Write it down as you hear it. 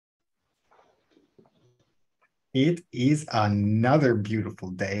It is another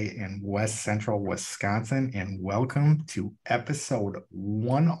beautiful day in West Central Wisconsin, and welcome to episode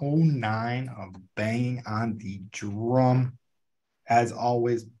 109 of Banging on the Drum. As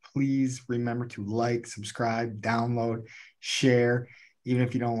always, please remember to like, subscribe, download, share. Even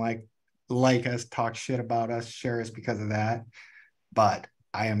if you don't like us, talk shit about us, share us because of that. But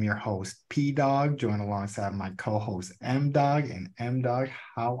I am your host, P-Dawg, joined alongside my co-host M-Dawg. And M-Dawg,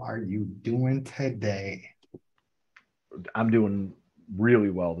 how are you doing today? I'm doing really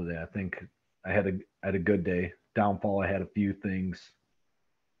well today. I think I had a good day. Downfall, I had a few things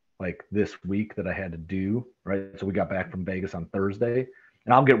like this week that I had to do, right? So we got back from Vegas on Thursday,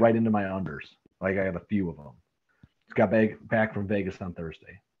 and I'll get right into my unders. Like I got a few of them. Just got back from Vegas on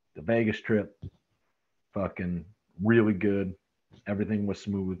Thursday. The Vegas trip, fucking really good. Everything was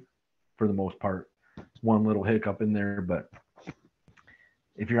smooth for the most part. One little hiccup in there, but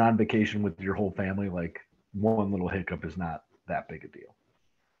if you're on vacation with your whole family, like one little hiccup is not that big a deal,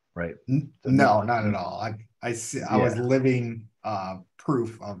 right? So No, not at all. I see. I was yeah. living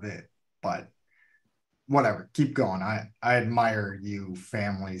proof of it, but whatever. Keep going. I admire you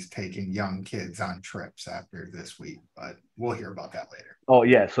families taking young kids on trips after this week, but we'll hear about that later. Oh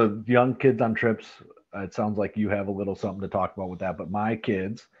yeah. So young kids on trips. It sounds like you have a little something to talk about with that. But my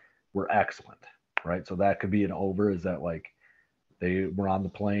kids were excellent, right? So that could be an over. Is that like they were on the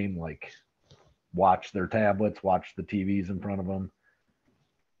plane, like watch their tablets, watch the TVs in front of them,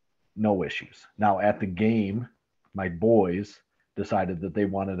 no issues. Now at the game, my boys decided that they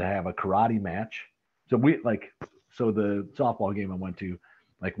wanted to have a karate match. So so the softball game I went to,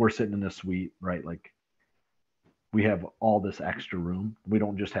 like we're sitting in a suite, right? Like we have all this extra room. We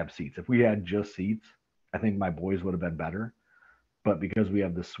don't just have seats. If we had just seats, I think my boys would have been better. But because we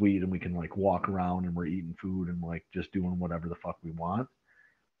have the suite and we can like walk around and we're eating food and like just doing whatever the fuck we want,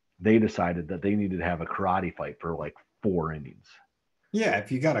 they decided that they needed to have a karate fight for like 4 innings. Yeah,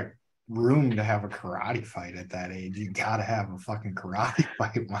 if you got a room to have a karate fight at that age, you gotta have a fucking karate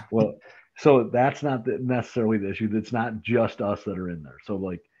fight. Man. Well, so that's not necessarily the issue. It's not just us that are in there. So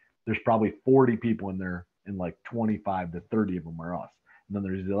like there's probably 40 people in there and like 25 to 30 of them are us. And then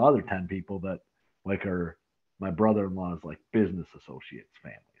there's the other 10 people that like are my brother-in-law's like business associates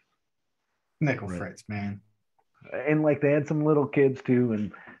families, Nickel right? Fritz, man. And like they had some little kids too,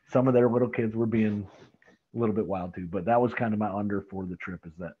 and some of their little kids were being a little bit wild too. But that was kind of my under for the trip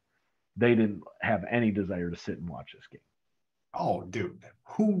is that they didn't have any desire to sit and watch this game. Oh, dude,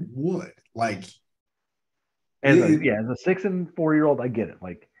 who would? Like, it, As a 6 and 4 year old, I get it.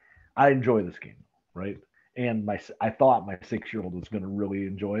 Like, I enjoy this game, right? And I thought my 6 year old was going to really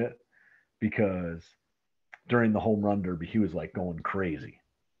enjoy it because during the home run derby, he was like going crazy.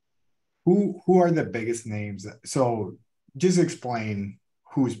 who are the biggest names? So just explain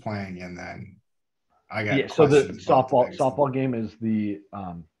who's playing, and then I got Yeah. So the questions about the biggest name. softball game is the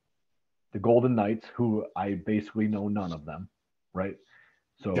Golden Knights, who I basically know none of them, right?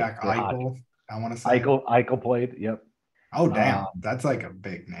 So Jack they're hockey. Eichel, I want to say. Eichel played. Yep. Oh, Um, damn. That's like a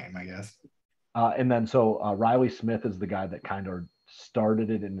big name, I guess. and then so Riley Smith is the guy that kind of started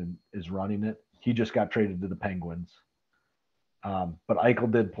it and is running it. He just got traded to the Penguins. But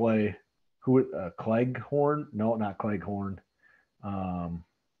Eichel did play. Who? Cleghorn? No, not Cleghorn. Um,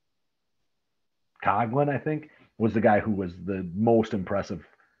 Coglin, I think, was the guy who was the most impressive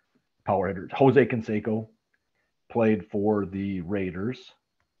power hitter. Jose Canseco played for the Raiders.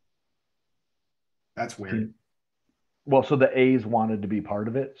 That's He, weird. well, so the A's wanted to be part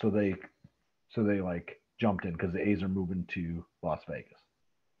of it, so they like jumped in because the A's are moving to Las Vegas.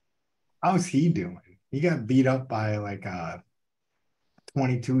 How's he doing? He got beat up by like a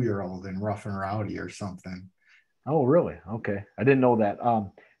 22-year-old in Rough and Rowdy or something. Oh, really? Okay, I didn't know that.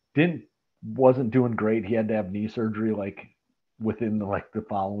 Didn't wasn't doing great. He had to have knee surgery like within the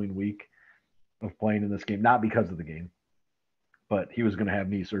following week of playing in this game, not because of the game, but he was going to have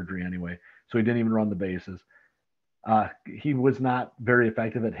knee surgery anyway, so he didn't even run the bases. He was not very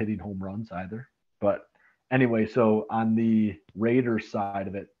effective at hitting home runs either. But anyway, so on the Raiders side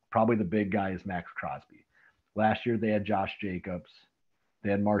of it, probably the big guy is Max Crosby. Last year they had Josh Jacobs.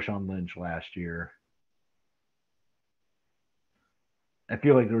 They had Marshawn Lynch last year. I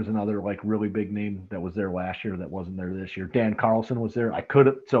feel like there was another like really big name that was there last year that wasn't there this year. Dan Carlson was there. I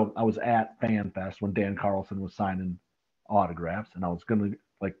was at Fan Fest when Dan Carlson was signing autographs, and I was gonna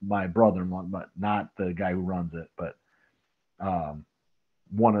like my brother-in-law, but not the guy who runs it, but um,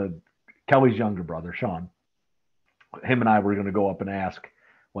 one of Kelly's younger brother, Sean. Him and I were gonna go up and ask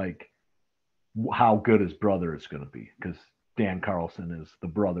like how good his brother is gonna be because Dan Carlson is the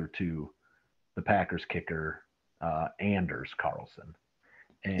brother to the Packers kicker Anders Carlson,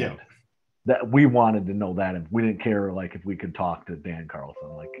 Yeah. and that we wanted to know that, and we didn't care like if we could talk to Dan Carlson.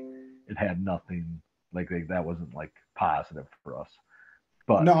 Like it had nothing like that wasn't like positive for us.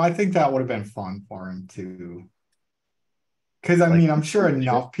 But No, I think that would have been fun for him too. Because I like mean, I'm sure shit.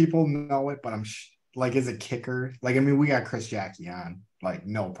 enough people know it, but like as a kicker, like I mean, we got Chris Jackie on, like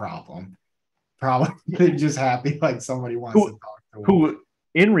no problem. Probably just happy like somebody wants to who talk to him. who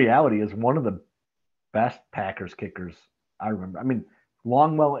in reality is one of the best Packers kickers I remember. I mean,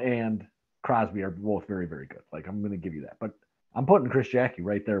 Longwell and Crosby are both very, very good. Like I'm going to give you that, but I'm putting Chris Jackie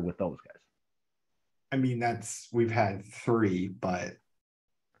right there with those guys. I mean, we've had three, but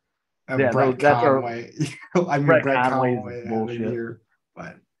Yeah, Brett that's our Conway. I mean, Brett Brett Conway's Conway had a bullshit. year,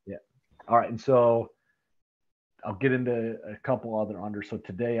 but Yeah. All right, and so I'll get into a couple other unders. So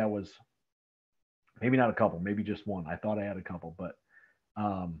today I was maybe not a couple, maybe just one. I thought I had a couple, but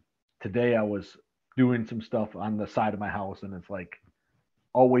today I was doing some stuff on the side of my house, and it's like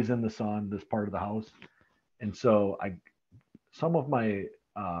always in the sun, this part of the house. And so some of my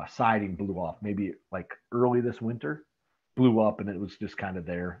siding blew off, maybe like early this winter, blew up, and it was just kind of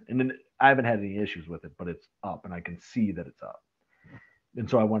there. And then I haven't had any issues with it, but it's up, and I can see that it's up. And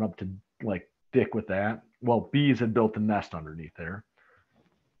so I went up to like dick with that. Well, bees had built a nest underneath there,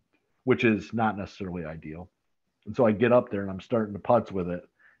 which is not necessarily ideal. And so I get up there and I'm starting to putz with it,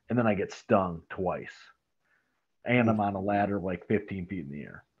 and then I get stung twice. And I'm on a ladder like 15 feet in the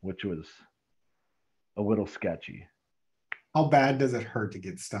air, which was a little sketchy. how bad does it hurt to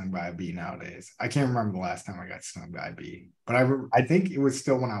get stung by a bee nowadays? I can't remember the last time I got stung by a bee, but I think it was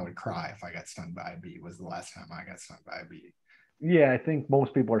still when I would cry if I got stung by a bee was the last time I got stung by a bee. Yeah, I think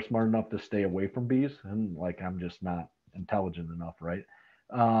most people are smart enough to stay away from bees, and like I'm just not intelligent enough, right?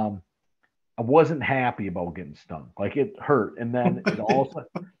 Um, I wasn't happy about getting stung. Like it hurt, and then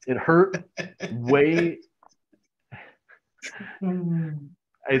it hurt way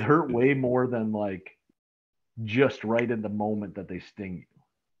it hurt way more than like just right in the moment that they sting you,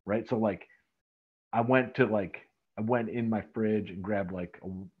 right? So like I went in my fridge and grabbed like a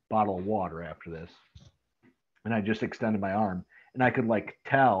bottle of water after this, and I just extended my arm, and I could like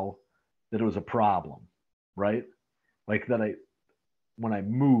tell that it was a problem, right? Like that I when I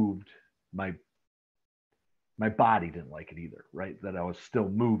moved, my my body didn't like it either, right? That I was still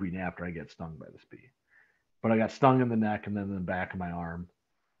moving after I get stung by this bee. But I got stung in the neck and then in the back of my arm.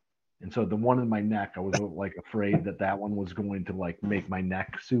 And so the one in my neck, I was like afraid that that one was going to like make my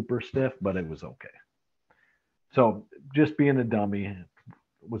neck super stiff, but it was okay. So just being a dummy,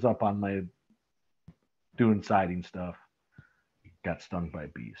 was up on my doing siding stuff, got stung by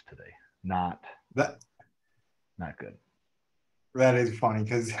bees today. Not that not good. that is funny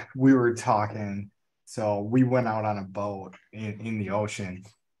because we were talking. So we went out on a boat in the ocean,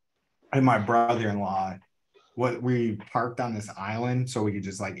 and my brother-in-law, what we parked on this island so we could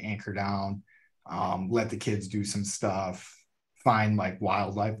just like anchor down, let the kids do some stuff, find like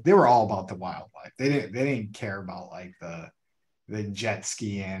wildlife. They were all about the wildlife. They didn't care about like the jet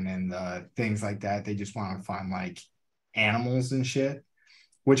skiing and the things like that. They just want to find like animals and shit,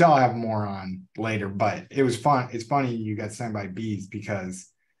 which I'll have more on later. But it was fun. It's funny you got stung by bees because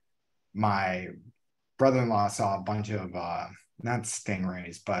my brother-in-law saw a bunch of not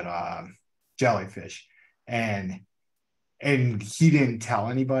stingrays, but jellyfish. And he didn't tell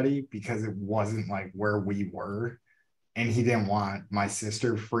anybody because it wasn't like where we were. And he didn't want my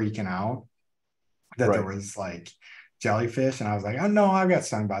sister freaking out that there Right. was like jellyfish. And I was like, oh no, I got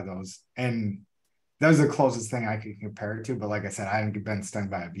stung by those. And that was the closest thing I could compare it to. But like I said, I haven't been stung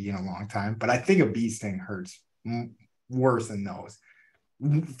by a bee in a long time. But I think a bee sting hurts worse than those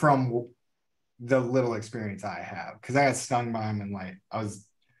from the little experience I have. Because I got stung by them and like I was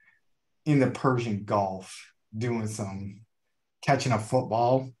in the Persian Gulf doing some catching a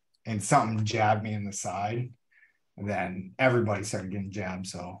football and something jabbed me in the side. And then everybody started getting jabbed.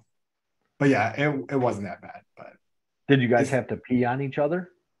 So, but yeah, it wasn't that bad. But Did you guys it's have to pee on each other?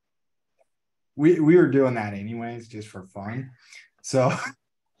 we were doing that anyways, just for fun. So,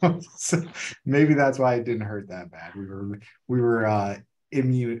 so maybe that's why it didn't hurt that bad. We were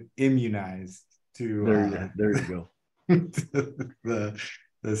immunized to There you go.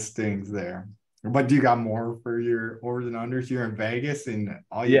 the stings there. But do you got more for your overs and unders? You're in Vegas, and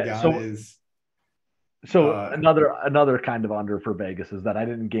all you Yeah. got So is so another kind of under for Vegas is that I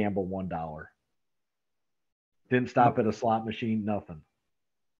didn't gamble $1. Didn't stop at a slot machine, nothing.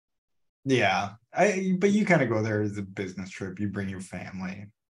 yeah. But you kind of go there as a business trip. You bring your family.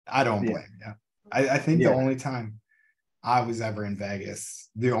 I don't Yeah. blame you. I think the Yeah. only time I was ever in Vegas,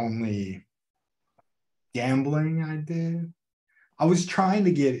 the only gambling I did, I was trying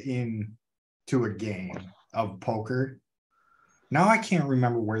to get in to a game of poker, Now I can't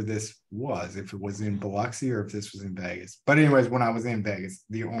remember where this was, if it was in Biloxi or if this was in Vegas. But anyways, when I was in Vegas,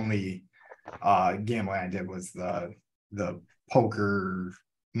 the only gambling I did was the poker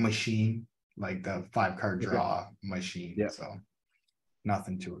machine, like the 5 card Okay. draw machine. Yeah. So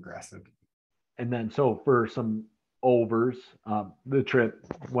nothing too aggressive. And then so for some overs, the trip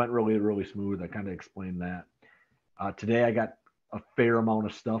went really, really smooth. I kind of explained that. Today I got a fair amount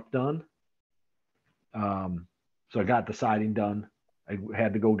of stuff done. So I got the siding done. I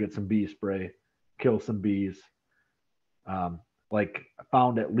had to go get some bee spray, kill some bees. Like I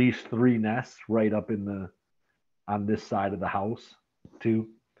found at least 3 nests right up on this side of the house too.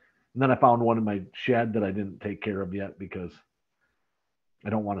 And then I found one in my shed that I didn't take care of yet because I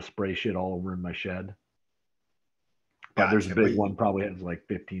don't want to spray shit all over in my shed. But there's a Gotcha. big one, probably has like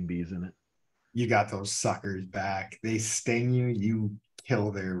 15 bees in it. You got those suckers back. They sting you, you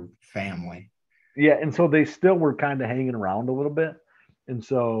kill their family. Yeah, and so they still were kind of hanging around a little bit. And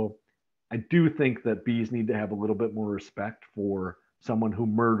so I do think that bees need to have a little bit more respect for someone who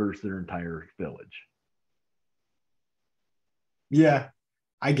murders their entire village. Yeah,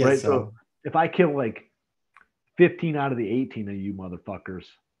 I guess Right? so. So if I kill like 15 out of the 18 of you motherfuckers,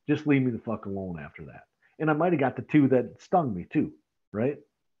 just leave me the fuck alone after that. And I might have got the 2 that stung me too, right?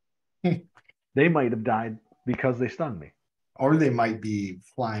 They might have died because they stung me. Or they might be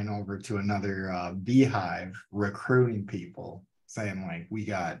flying over to another beehive recruiting people, saying like, we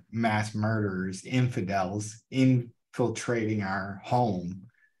got mass murderers, infidels infiltrating our home,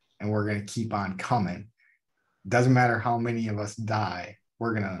 and we're gonna keep on coming. Doesn't matter how many of us die,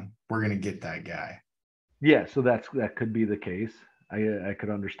 we're gonna get that guy. Yeah, so that could be the case. I could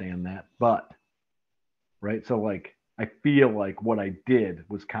understand that, but right. So like I feel like what I did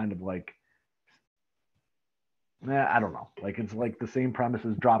was kind of like I don't know. Like it's like the same premise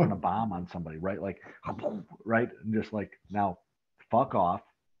as dropping a bomb on somebody, right? Like right, and just like now, fuck off,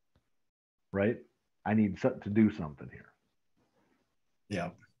 right? I need to do something here. Yeah.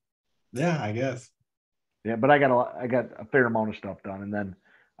 Yeah, I guess. Yeah, but I got a fair amount of stuff done, and then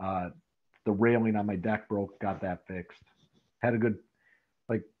uh, the railing on my deck broke. Got that fixed. Had a good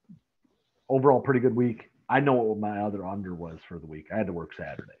like overall pretty good week. I know what my other under was for the week. I had to work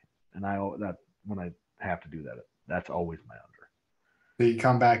Saturday, and I that when I have to do that, that's always my under. So you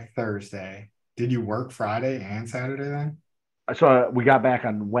come back Thursday. Did you work Friday and Saturday then? So we got back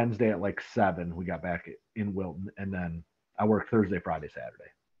on Wednesday at like 7. We got back in Wilton, and then I worked Thursday, Friday, Saturday.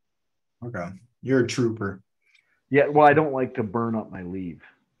 Okay. You're a trooper. Yeah, well, I don't like to burn up my leave.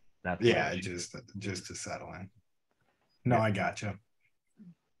 That's Yeah, just to settle in. No, yeah. I gotcha. All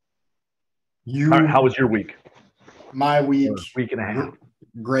right, You how was your week? My week, Or week and a half?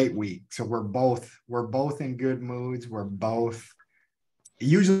 great week. So we're both in good moods. We're both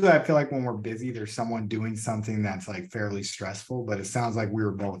usually I feel like when we're busy, there's someone doing something that's like fairly stressful, but it sounds like we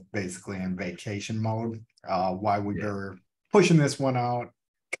were both basically in vacation mode. Why we Yeah. were pushing this one out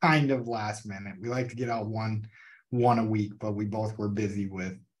kind of last minute. We like to get out one a week, but we both were busy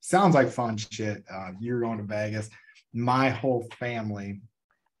with sounds like fun shit. You're going to Vegas. My whole family,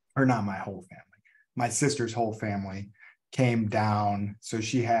 or not my whole family, my sister's whole family came down. So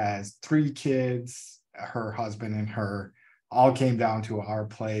she has 3 kids, her husband and her all came down to our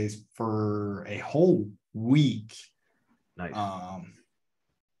place for a whole week. Nice.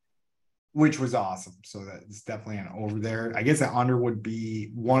 Which was awesome. So that's definitely an over there. I guess the under would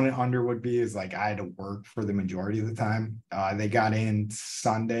be is like I had to work for the majority of the time. They got in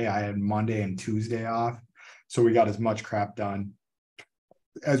Sunday. I had Monday and Tuesday off. So we got as much crap done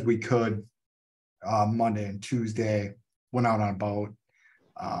as we could. Monday and Tuesday, went out on a boat,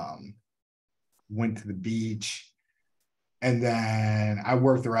 went to the beach, and then I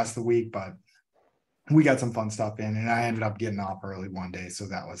worked the rest of the week, but we got some fun stuff in, and I ended up getting off early one day, so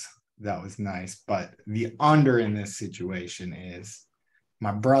that was nice. But the under in this situation is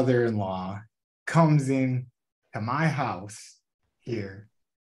my brother-in-law comes in to my house here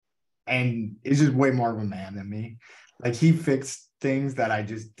and is just way more of a man than me. Like he fixed things that I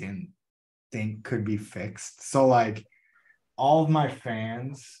just didn't think could be fixed. So like all of my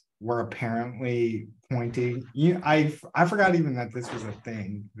fans were apparently pointing. I forgot even that this was a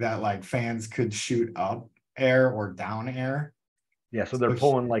thing that like fans could shoot up air or down air. Yeah, so they're So,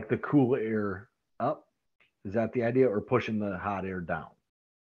 pulling like the cool air up. Is that the idea, or pushing the hot air down?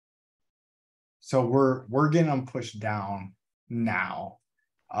 so we're getting them pushed down now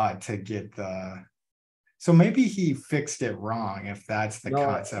to get the. So maybe he fixed it wrong if that's the No,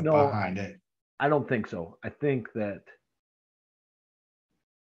 concept no, behind it. I don't think so. I think that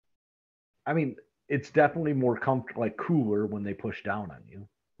I mean it's definitely more comfortable, like cooler when they push down on you,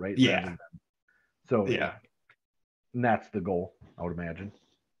 right? Yeah, So yeah. And that's the goal, I would imagine.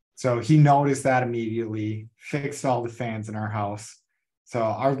 So he noticed that immediately, fixed all the fans in our house. So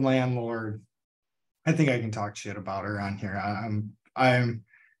our landlord, I think I can talk shit about her on here. I'm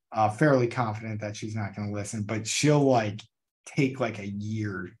fairly confident that she's not going to listen, but she'll like take like a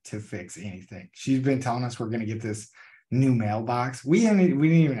year to fix anything. She's been telling us we're going to get this new mailbox. We didn't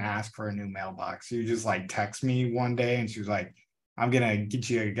even ask for a new mailbox. She just like text me one day and she was like, I'm gonna get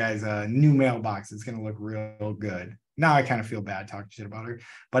you guys a new mailbox. It's gonna look real good. Now I kind of feel bad talking shit about her.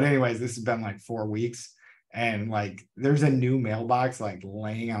 But anyways, this has been like 4 weeks. And like there's a new mailbox like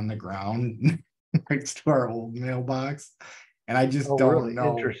laying on the ground next to our old mailbox. And I just don't really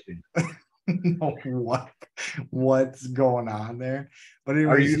know, interesting. know what's going on there. But Are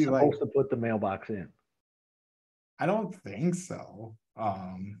anyway, you she like supposed to put the mailbox in? I don't think so.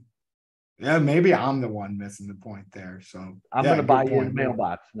 Yeah, maybe I'm the one missing the point there. So I'm yeah, gonna buy good you a point.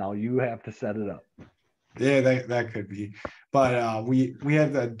 mailbox. Now you have to set it up. Yeah, that could be. But we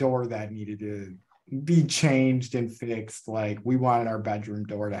had the door that needed to be changed and fixed. Like we wanted our bedroom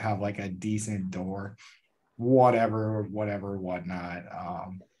door to have like a decent door, whatnot.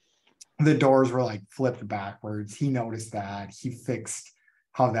 The doors were like flipped backwards. He noticed that. He fixed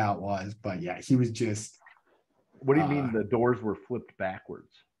how that was. But yeah, he was just What do you mean the doors were flipped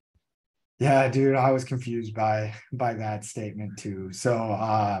backwards? yeah, dude, I was confused by that statement too.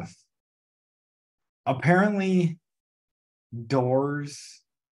 So apparently doors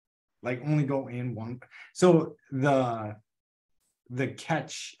like only go in one. So the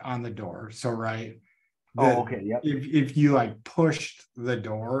catch on the door. So right, Okay, yep. If you like pushed the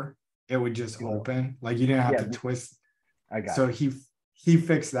door, it would just open. Like you didn't have to twist. I got So you. he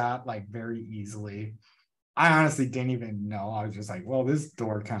fixed that like very easily. I honestly didn't even know. I was just like, well, this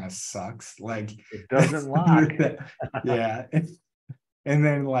door kind of sucks. Like It doesn't lock. yeah. And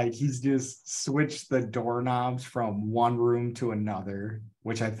then like he's just switched the doorknobs from one room to another,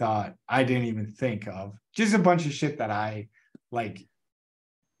 which I thought I didn't even think of. Just a bunch of shit that I like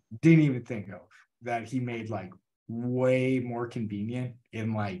didn't even think of that he made like way more convenient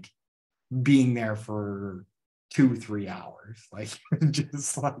in like being there for 2-3 hours. Like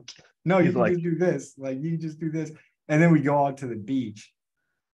just like, no, you He's can like, just do this. Like you can just do this. And then we go out to the beach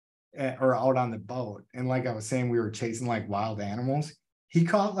or out on the boat. And like I was saying, we were chasing like wild animals. He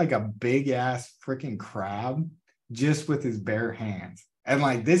caught like a big ass freaking crab just with his bare hands. And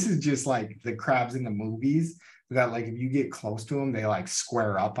like this is just like the crabs in the movies that like if you get close to them, they like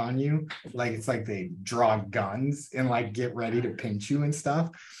square up on you. Like it's like they draw guns and like get ready to pinch you and stuff.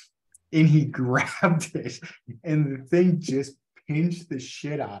 And he grabbed it, and the thing just pinched the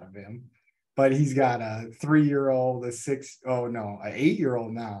shit out of him. But he's got a 3-year-old, an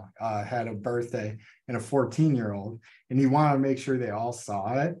 8-year-old now, had a birthday, and a 14-year-old, and he wanted to make sure they all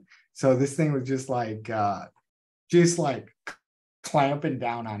saw it. So this thing was just like clamping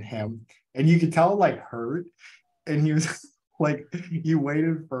down on him, and you could tell it like hurt, and he was like, he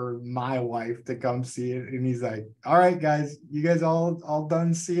waited for my wife to come see it, and he's like, "All right, guys, you guys all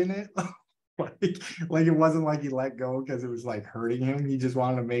done seeing it?" like it wasn't like he let go because it was like hurting him. He just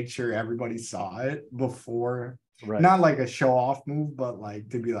wanted to make sure everybody saw it before, right. Not like a show off move, but like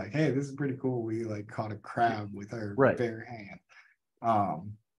to be like, "Hey, this is pretty cool. We like caught a crab with our bare hand."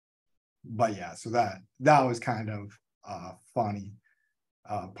 But yeah, so that was kind of funny.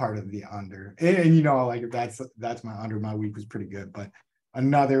 Part of the under, and you know, like that's my under. My week was pretty good, but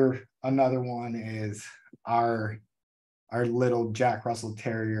another one is our little Jack Russell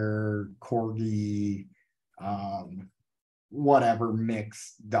Terrier corgi, whatever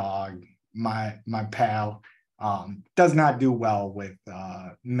mixed dog. My pal does not do well with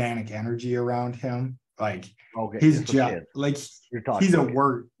manic energy around him. Like his job, like he's a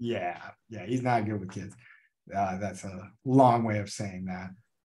work. Yeah, he's not good with kids. That's a long way of saying that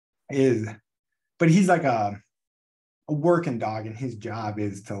but he's like a working dog, and his job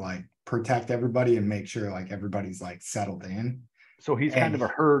is to like protect everybody and make sure like everybody's like settled in. So he's kind of a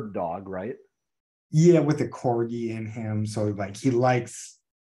herd dog, right? Yeah, with the corgi in him. So like he likes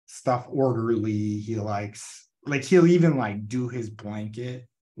stuff orderly. He likes like he'll even like do his blanket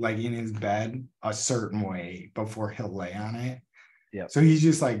like in his bed a certain way before he'll lay on it. Yeah. So he's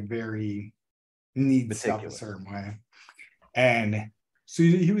just like very needs stuff a certain way. And so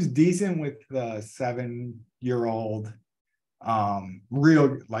he was decent with the 7-year-old,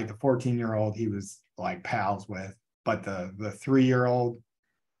 real like the 14-year-old he was like pals with, but the 3-year-old,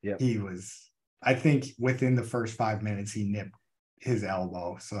 he was, I think within the first 5 minutes he nipped his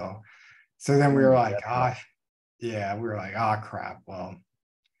elbow. So then we were like, we were like, crap. Well,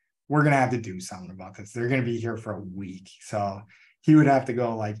 we're gonna have to do something about this. They're gonna be here for a week. So he would have to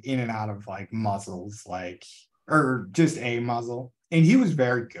go like in and out of like muzzles like or just a muzzle. And he was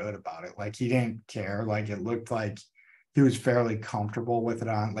very good about it. Like he didn't care. Like it looked like he was fairly comfortable with it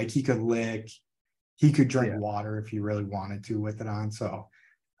on. Like he could lick, he could drink Yeah. water if he really wanted to with it on. So,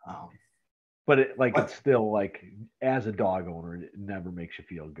 um, But it's but still like, as a dog owner, it never makes you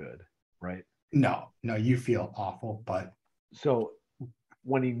feel good, right? no, you feel awful. But So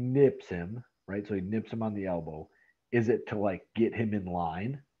when he nips him, right? So he nips him on the elbow. Is it to like get him in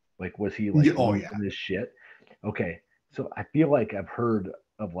line? Like, was he like oh yeah, losing his shit? Okay. So I feel like I've heard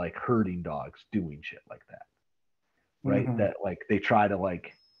of like herding dogs doing shit like that, right? mm-hmm. That like they try to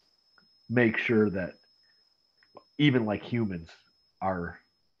like make sure that even like humans are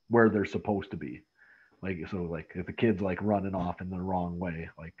where they're supposed to be. Like, so like if the kid's like running off in the wrong way,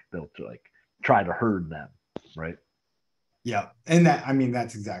 like they'll like try to herd them, right? Yeah, and that I mean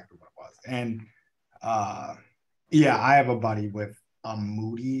that's exactly what it was. And uh yeah, I have a buddy with a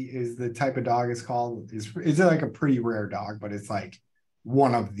Moody is the type of dog it's called. It's like a pretty rare dog, but it's like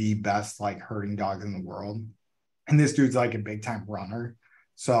one of the best like herding dogs in the world. And this dude's like a big time runner.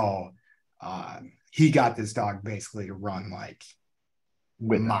 So uh he got this dog basically to run like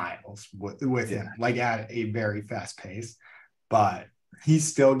With him. miles with Yeah. him, like at a very fast pace. But he's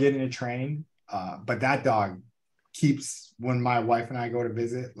still getting it trained. But that dog keeps when my wife and I go to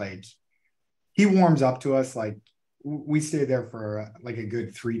visit, like he warms up to us. Like we stayed there for like a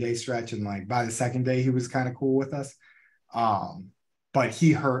good 3 day stretch, and like by the second day, he was kind of cool with us. Um, but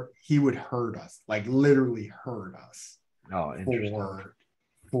he would hurt us, like literally hurt us Oh, interesting.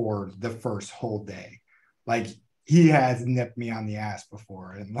 for the first whole day. Like he has nipped me on the ass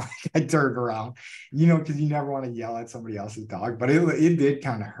before, and like I turned around, because you never want to yell at somebody else's dog, but it did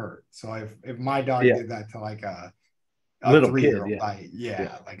kind of hurt. So if my dog Yeah. did that to like a Little kid. 3-year-old, Yeah. yeah,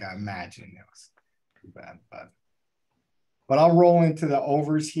 Yeah. like I imagine it was too bad, but I'll roll into the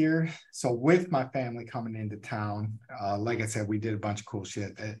overs here. So with my family coming into town, like I said, we did a bunch of cool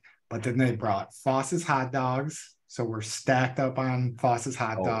shit. But then they brought Foss's hot dogs. So we're stacked up on Foss's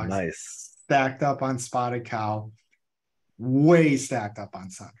hot Oh, dogs, nice. stacked up on Spotted Cow, way stacked up on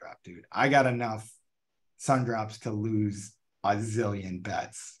Sundrop, dude. I got enough Sundrops to lose a zillion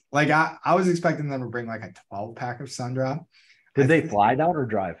bets. Like I was expecting them to bring like a 12 pack of Sundrop. Did they fly down or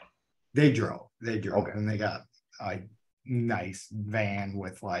drive? They drove, Okay. and they got a nice van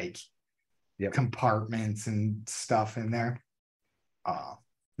with like Yep. compartments and stuff in there. Uh,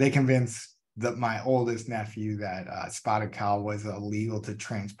 they convinced my oldest nephew that Spotted Cow was illegal to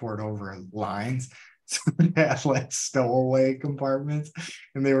transport over lines. So they had like stowaway compartments,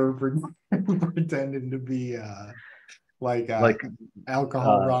 and they were pretending to be like Like,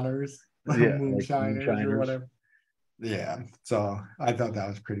 alcohol uh, runners, yeah, like moonshiners or moonshiners. whatever. Yeah, so I thought that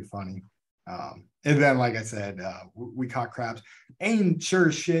was pretty funny. And then, like I said, we caught crabs. And sure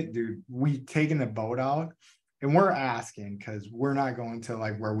as shit, dude, we taken the boat out, and we're asking because we're not going to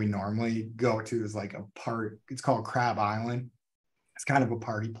like where we normally go to is like a part. It's called Crab Island. It's kind of a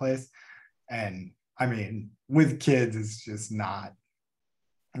party place, and I mean, with kids, it's just not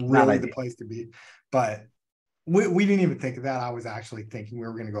Not really the ideal. place to be. But we didn't even think of that. I was actually thinking we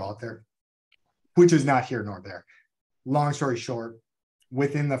were going to go out there, which is not here nor there. Long story short,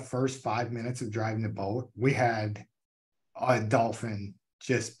 within the first 5 minutes of driving the boat, we had a dolphin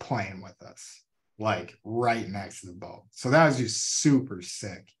just playing with us, like right next to the boat. So that was just super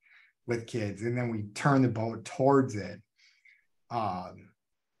sick with kids. And then we turned the boat towards it, um,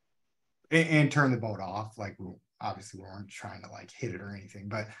 and turned the boat off. Like obviously we weren't trying to like hit it or anything,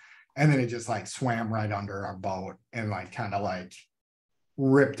 but and then it just like swam right under our boat and like kind of like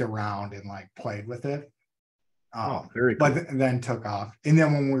ripped around and like played with it. Oh, very But cool. then took off. And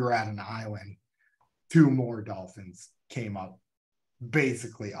then when we were at an island, two more dolphins came up,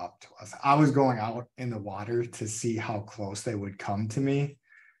 basically up to us. I was going out in the water to see how close they would come to me.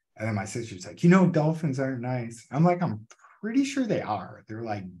 And then my sister's like, dolphins aren't nice. I'm like, I'm pretty sure they are. They're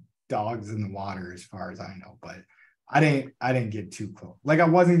like dogs in the water as far as I know. But I didn't get too close. Like I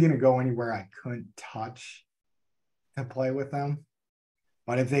wasn't gonna go anywhere I couldn't touch to play with them.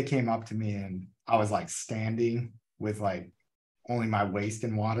 But if they came up to me and I was like standing with like only my waist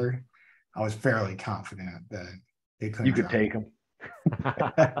in water, I was fairly confident that they You couldn't could drown take me,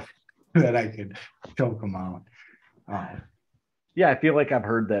 them. that I could choke them out. Yeah, I feel like I've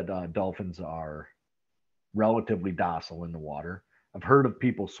heard that dolphins are relatively docile in the water. I've heard of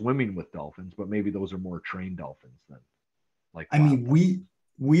people swimming with dolphins, but maybe those are more trained dolphins than like I wild mean, dolphins.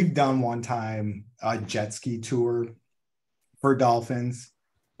 we've done one time a jet ski tour for dolphins,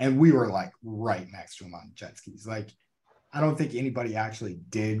 and we were like right next to them on jet skis. Like, I don't think anybody actually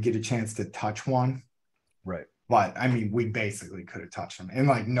did get a chance to touch one, Right. But I mean, we basically could have touched him. And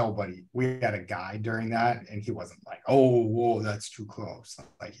like nobody, we had a guy during that, and he wasn't like, oh, whoa, that's too close.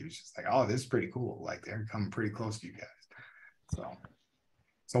 Like he was just like, oh, this is pretty cool. Like they're coming pretty close to you guys.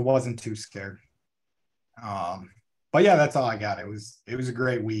 So wasn't too scared. But yeah, that's all I got. It was a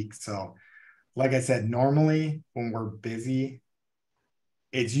great week. So like I said, normally when we're busy,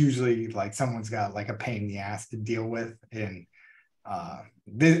 it's usually like someone's got like a pain in the ass to deal with. And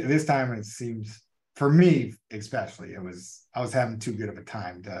this time it seems, for me especially, I was having too good of a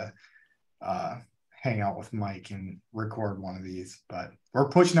time to hang out with Mike and record one of these. But we're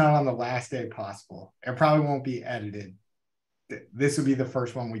pushing out on the last day possible. It probably won't be edited. This will be the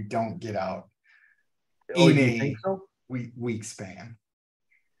first one we don't get out Oh, in you a think so? week span.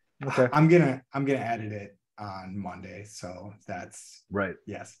 Okay. I'm gonna edit it on Monday, so that's Right.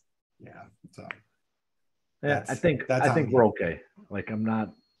 yes, yeah. So Yeah, I think on me. we're okay. Like I'm not.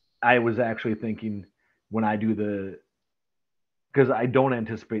 I was actually thinking when I do because I don't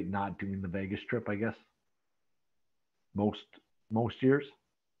anticipate not doing the Vegas trip. I guess most years,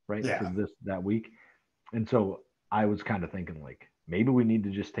 right? For Yeah, that week, and so I was kind of thinking like maybe we need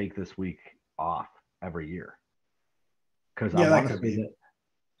to just take this week off every year because yeah, that could be.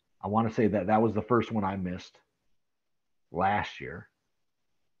 I want to say that that was the first one I missed last year.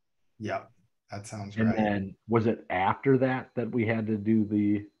 Yep, that sounds And right. then was it after that we had to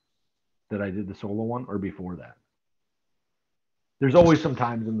do that I did the solo one or before that? There's always some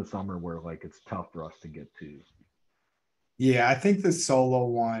times in the summer where like it's tough for us to get to. Yeah, I think the solo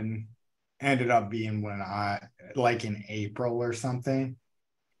one ended up being when I like in April or something.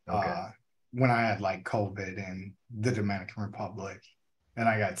 Okay. Uh, when I had like COVID in the Dominican Republic, and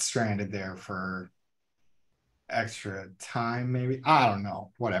I got stranded there for extra time, maybe. I don't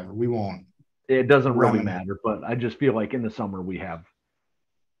know. Whatever. We won't It doesn't really reminisce. matter, but I just feel like in the summer we have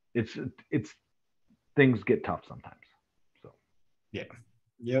it's things get tough sometimes. So Yeah.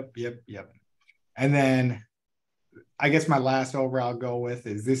 Yep. And then I guess my last over I'll go with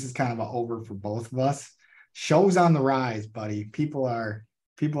is this is kind of an over for both of us. Shows on the rise, buddy. People are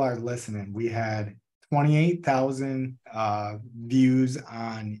listening. We had 28,000 views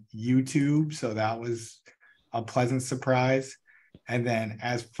on YouTube, so that was a pleasant surprise. And then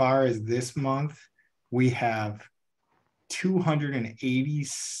as far as this month, we have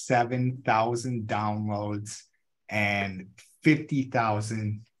 287,000 downloads and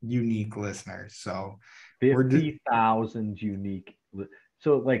 50,000 unique listeners. So we're 50,000 unique.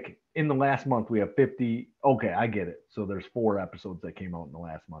 So like in the last month we have 50. Okay, I get it. So there's 4 episodes that came out in the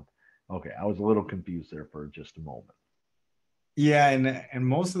last month. Okay, I was a little confused there for just a moment. yeah, and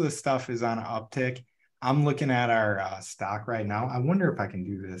most of the stuff is on an uptick. I'm looking at our stock right now. I wonder if I can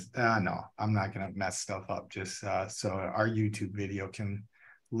do this. No, I'm not gonna mess stuff up just so our YouTube video can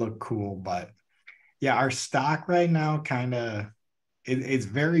look cool. But yeah, our stock right now kind of it's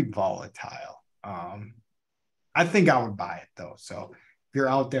very volatile. I think I would buy it though. So if you're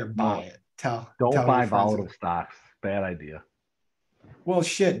out there, buy No, it. Tell don't your buy friends. volatile stocks. Bad idea. Well,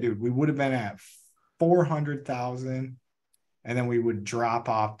 shit, dude, we would have been at 400,000, and then we would drop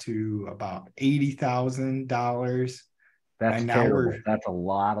off to about $80,000, That's and now terrible. we're That's a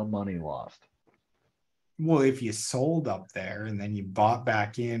lot of money lost. well. If you sold up there and then you bought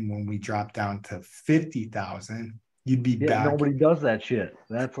back in when we dropped down to 50,000, you'd be Yeah, back. nobody does that shit.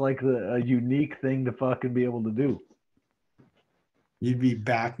 That's like a unique thing to fucking be able to do. You'd be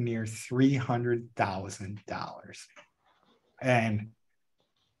back near $300,000, and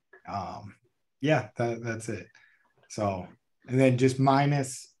yeah, that's it. So, and then just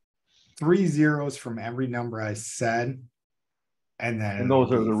minus 3 zeros from every number I said, and then And it'll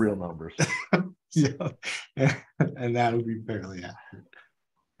those are be the real numbers. yeah, and that'll be fairly accurate.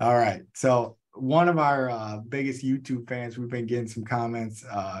 All right, so one of our biggest YouTube fans, we've been getting some comments.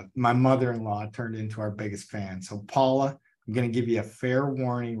 My mother-in-law turned into our biggest fan. So Paula, I'm going to give you a fair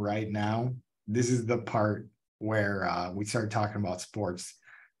warning right now. This is the part where we start talking about sports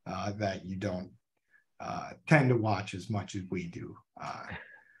that you don't tend to watch as much as we do.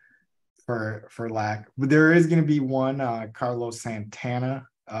 For lack, but there is going to be one Carlos Santana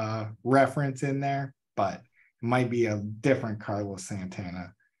reference in there, but it might be a different Carlos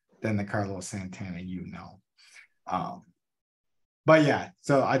Santana than the Carlos Santana you know. But yeah,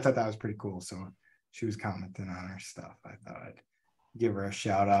 so I thought that was pretty cool. So she was commenting on her stuff. I thought I'd give her a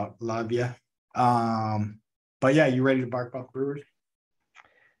shout out. Love you. But yeah, you ready to bark up Brewers?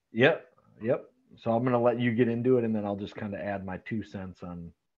 Yep. So I'm gonna let you get into it, and then I'll just kind of add my 2 cents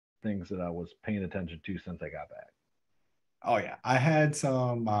on things that I was paying attention to since I got back. Oh yeah, I had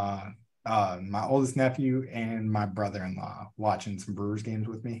some my oldest nephew and my brother-in-law watching some Brewers games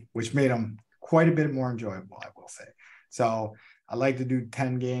with me, which made them quite a bit more enjoyable, I will say. So I like to do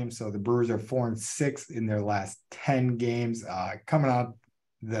 10 games. So the Brewers are 4-6 in their last 10 games, coming out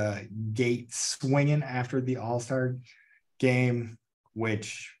the gate swinging after the All-Star game,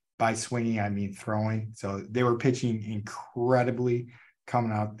 which by swinging, I mean throwing. So they were pitching incredibly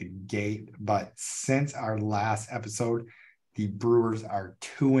coming out the gate. But since our last episode, the Brewers are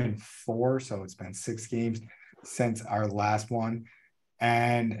 2-4. So it's been 6 games since our last one.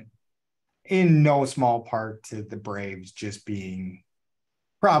 And in no small part to the Braves just being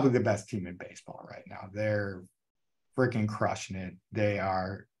probably the best team in baseball right now. They're freaking crushing it. They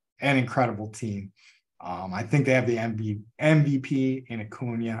are an incredible team. I think they have the MVP in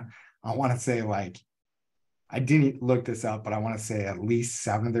Acuna. I want to say, like, I didn't look this up, but I want to say at least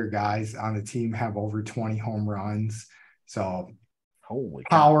 7 of their guys on the team have over 20 home runs. So Holy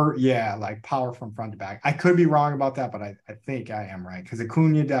power, yeah, like power from front to back. I could be wrong about that, but I think I am right because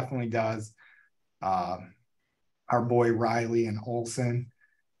Acuna definitely does. Our boy Riley and Olsen,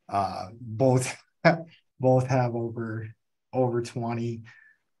 both both have over 20.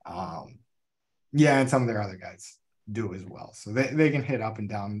 Yeah, and some of their other guys do as well. So they can hit up and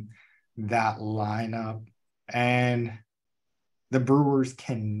down that lineup. And the Brewers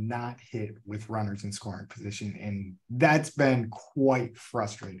cannot hit with runners in scoring position. And that's been quite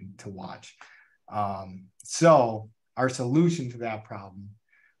frustrating to watch. So our solution to that problem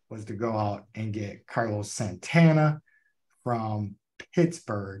was to go out and get Carlos Santana from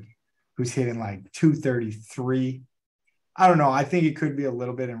Pittsburgh, who's hitting like 233. I don't know. I think it could be a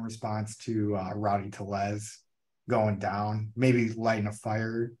little bit in response to Rowdy Tellez going down, maybe lighting a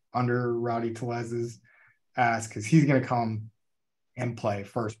fire under Rowdy Tellez's ass because he's going to come and play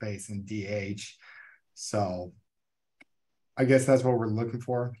first base and DH. So I guess that's what we're looking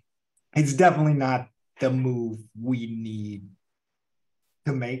for. It's definitely not the move we need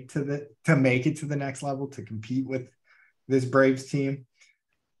to make it to the next level to compete with this Braves team.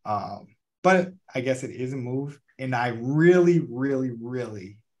 But I guess it is a move. And I really, really,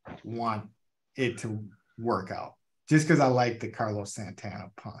 really want it to work out just because I like the Carlos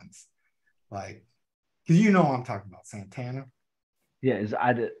Santana puns. Like, because you know I'm talking about Santana. Yeah,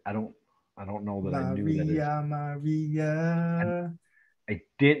 I don't know that I knew that his Maria. I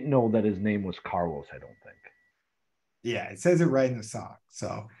didn't know that his name was Carlos, I don't think. Yeah, it says it right in the song.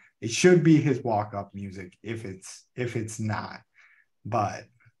 So it should be his walk-up music if it's not. But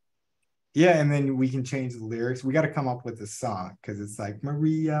yeah, and then we can change the lyrics. We got to come up with a song because it's like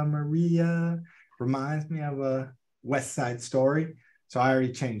Maria, Maria reminds me of a West Side Story. So I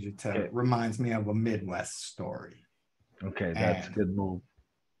already changed it to reminds me of a Midwest story. Okay, that's a good move.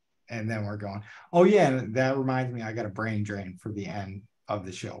 And then we're going, oh yeah, and that reminds me, I got a brain drain for the end of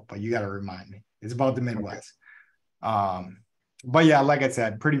the show, but you got to remind me. It's about the Midwest. Okay. But yeah, like I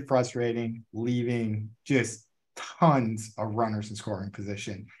said, pretty frustrating, leaving just tons of runners in scoring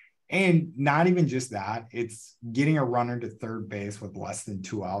position. And not even just that, it's getting a runner to third base with less than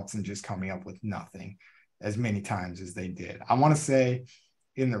 2 outs and just coming up with nothing as many times as they did. I want to say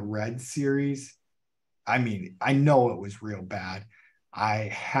in the Red series, I mean, I know it was real bad. I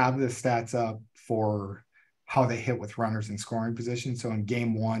have the stats up for how they hit with runners in scoring position. So in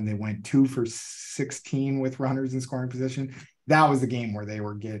game 1, they went 2 for 16 with runners in scoring position. That was the game where they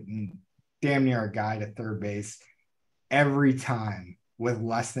were getting damn near a guy to third base every time with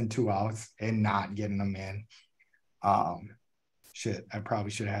less than 2 outs and not getting them in. I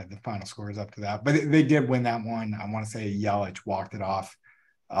probably should have had the final scores up to that, but they did win that one. I want to say Yelich walked it off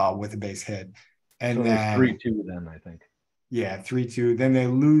with a base hit. And so then 3-2 then, I think. Yeah, 3-2. Then they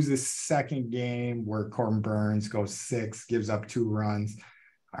lose the second game where Corbin Burns goes 6, gives up 2 runs.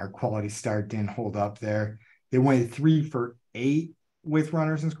 Our quality start didn't hold up there. They went 3 for 8 with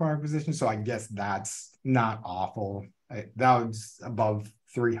runners in scoring position. So I guess that's not awful. That was above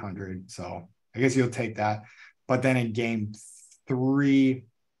 300. So I guess you'll take that. But then in game 3,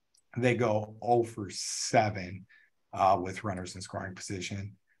 they go 0 for 7 with runners in scoring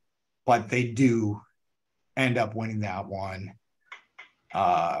position. But they do end up winning that one.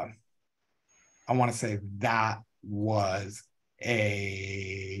 I want to say that was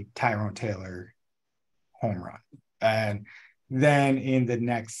a Tyrone Taylor home run. And then in the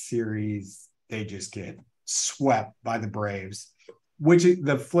next series, they just get swept by the Braves, which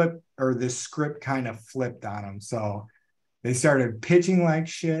the script kind of flipped on them. So they started pitching like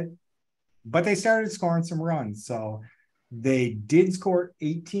shit, but they started scoring some runs. So they did score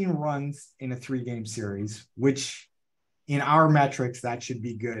 18 runs in a 3-game series, which in our metrics, that should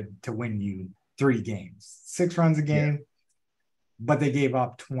be good to win you 3 games, 6 runs a game. Yeah. But they gave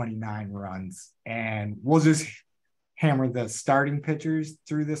up 29 runs. And we'll just hammer the starting pitchers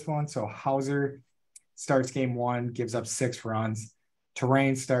through this one. So Hauser starts game 1, gives up 6 runs.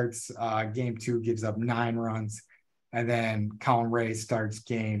 Terrain starts game 2, gives up 9 runs. And then Colin Ray starts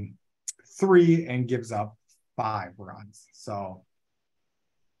game 3 and gives up 5 runs. So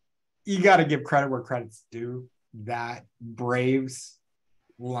you got to give credit where credit's due. That Braves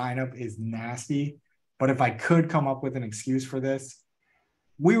lineup is nasty. But if I could come up with an excuse for this,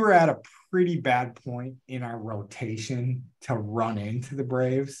 we were at a pretty bad point in our rotation to run into the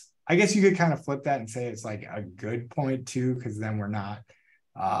Braves. I guess you could kind of flip that and say it's like a good point too, because then we're not,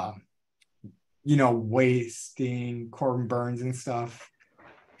 wasting Corbin Burns and stuff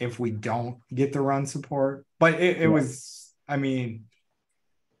if we don't get the run support. But it was, I mean,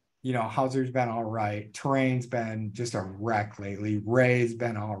 Hauser's been all right. Terrain's been just a wreck lately. Ray's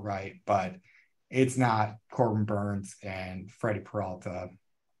been all right, but it's not Corbin Burns and Freddie Peralta.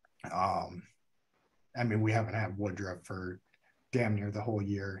 We haven't had Woodruff for damn near the whole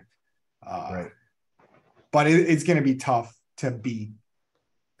year. Right. But it's going to be tough to beat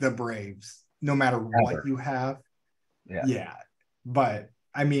the Braves no matter what you have. Yeah. But,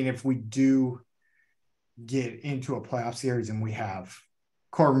 if we do get into a playoff series and we have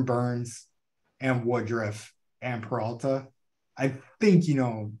Corbin Burns and Woodruff and Peralta, I think,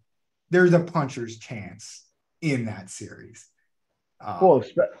 there's a puncher's chance in that series.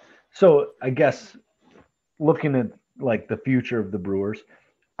 So I guess looking at like the future of the Brewers,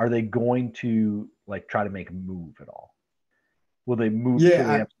 are they going to like try to make a move at all? Will they move? Yeah, so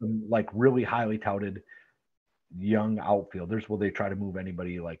they have some like really highly touted young outfielders. Will they try to move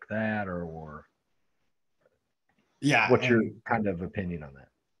anybody like that, or yeah? What's your kind of opinion on that?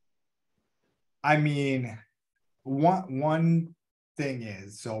 One thing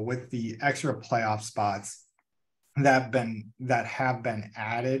is, so with the extra playoff spots that have been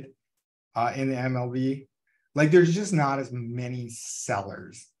added in the MLB, like there's just not as many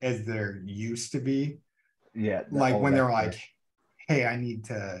sellers as there used to be. Yeah. Like when they're like, hey, I need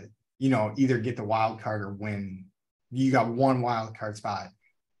to, either get the wild card or win. You got one wild card spot.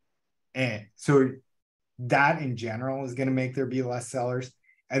 And so that in general is going to make there be less sellers.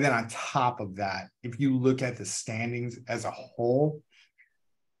 And then on top of that, if you look at the standings as a whole,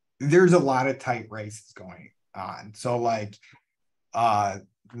 there's a lot of tight races going on. So like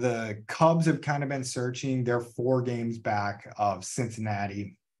the Cubs have kind of been searching. They're 4 games back of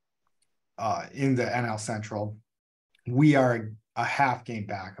Cincinnati in the NL Central. We are a half game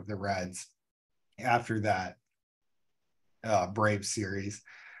back of the Reds after that Braves series.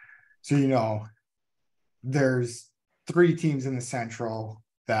 So, there's 3 teams in the Central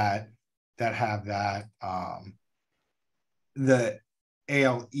that have that. The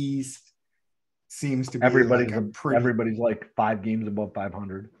AL East seems to be everybody's like 5 games above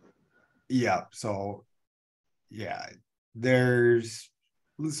 500. Yeah. So, yeah,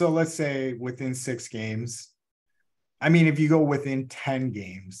 so let's say within 6 games. If you go within 10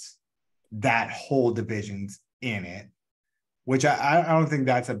 games, that whole division's in it, which I don't think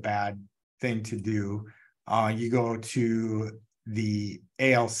that's a bad thing to do. You go to the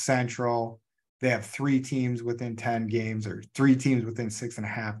AL Central, they have 3 teams within 10 games or 3 teams within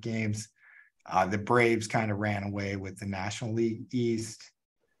 6.5 games. The Braves kind of ran away with the National League East.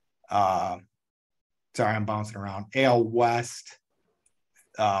 Sorry, I'm bouncing around. AL West,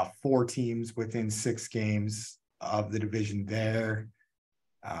 4 teams within 6 games of the division there.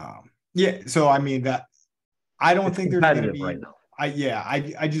 So that I don't think there's going to be. Right now.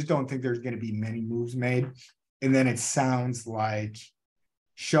 I just don't think there's going to be many moves made. And then it sounds like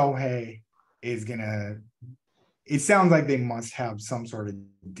Shohei is going to. It sounds like they must have some sort of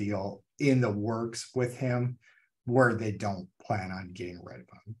deal in the works with him where they don't plan on getting rid of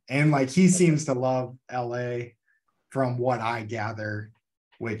him. And like he seems to love LA from what I gather,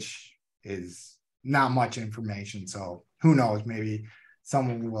 which is not much information. So who knows? Maybe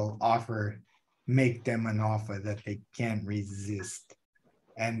someone will make them an offer that they can't resist.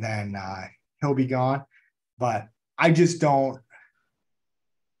 And then he'll be gone. But I just don't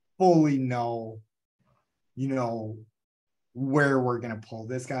fully know, where we're going to pull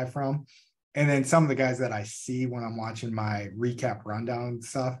this guy from. And then some of the guys that I see when I'm watching my recap rundown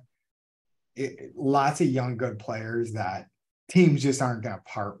stuff, lots of young, good players that teams just aren't going to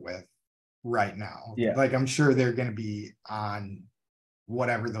part with right now. Yeah. Like I'm sure they're going to be on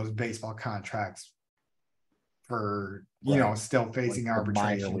whatever those baseball contracts for, still facing like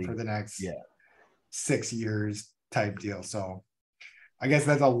arbitration for the next 6 years type deal. So I guess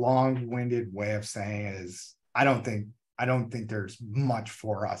that's a long-winded way of saying is I don't think there's much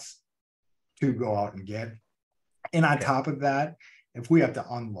for us to go out and get. And on top of that, if we have to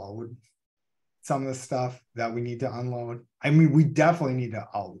unload some of the stuff that we need to unload. I mean, we definitely need to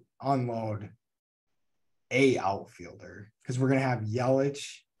unload a outfielder because we're going to have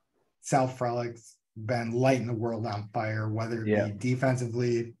Yelich, Sal Frelick's been lighting the world on fire, whether it be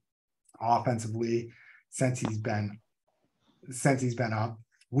defensively, offensively, since he's been up.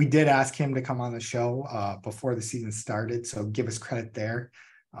 We did ask him to come on the show before the season started, so give us credit there.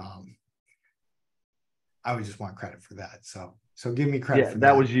 I would just want credit for that. So give me credit for that.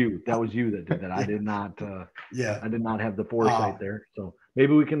 That was you. That was you that did that. I did not. I did not have the foresight there. So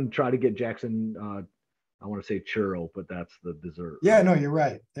maybe we can try to get Jackson. I want to say churro, but that's the dessert. Yeah, right? No, you're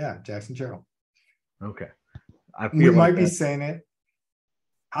right. Yeah, Jackson churro. Okay. We might be saying it.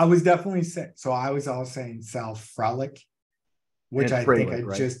 I was definitely saying. So I was all saying Sal Frelick, which I think I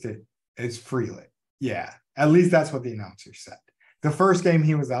just did. It's Frelick. Yeah, at least that's what the announcer said. The first game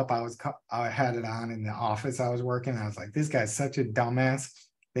he was up, I had it on in the office I was working. I was like, this guy's such a dumbass.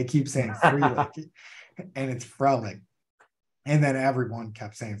 They keep saying Frelick, and it's Frelick. And then everyone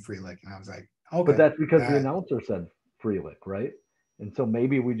kept saying Frelick. And I was like, okay. But that's because the announcer said Frelick, right? And so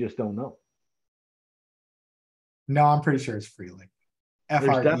maybe we just don't know. No, I'm pretty sure it's Frelick.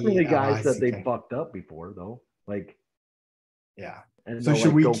 There's definitely guys that they fucked up before, though. Like, yeah. And so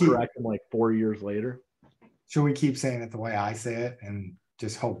should we go correct them like 4 years later? Should we keep saying it the way I say it and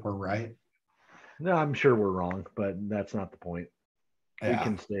just hope we're right? No, I'm sure we're wrong, but that's not the point. Yeah. We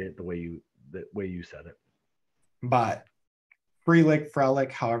can say it the way you said it. But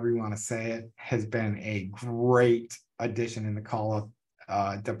Frelick, however you want to say it, has been a great addition in the call-up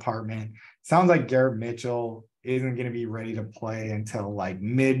department. Sounds like Garrett Mitchell isn't going to be ready to play until like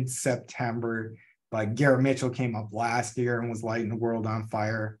mid-September. But Garrett Mitchell came up last year and was lighting the world on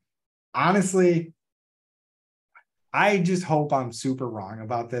fire. Honestly, I just hope I'm super wrong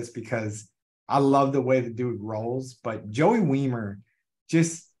about this because I love the way the dude rolls. But Joey Wiemer he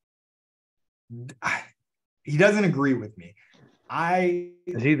doesn't agree with me.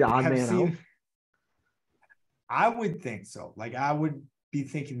 Is he the odd man out? I would think so. Like I would be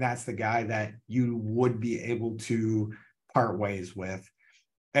thinking that's the guy that you would be able to part ways with.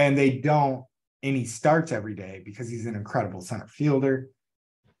 And they don't, and he starts every day because he's an incredible center fielder.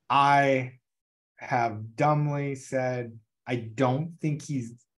 I have dumbly said I don't think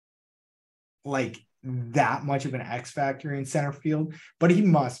he's like that much of an X factor in center field, but he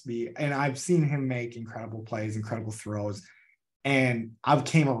must be. And I've seen him make incredible plays, incredible throws. And I've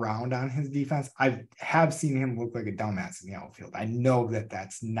came around on his defense. I have seen him look like a dumbass in the outfield. I know that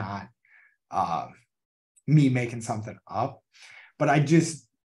that's not me making something up, but I just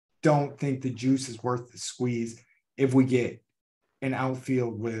don't think the juice is worth the squeeze if we get an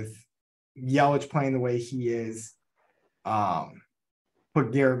outfield with Yelich playing the way he is,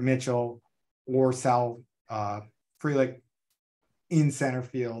 put Garrett Mitchell or Sal Frelick in center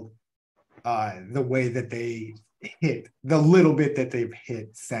field, the way that they hit, the little bit that they've hit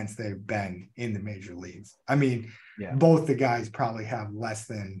since they've been in the major leagues. I mean, both the guys probably have less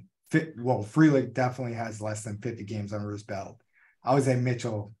than Frelick definitely has less than 50 games under his belt. I would say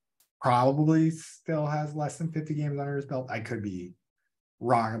Mitchell probably still has less than 50 games under his belt. I could be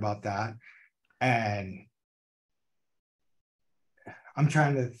wrong about that. And I'm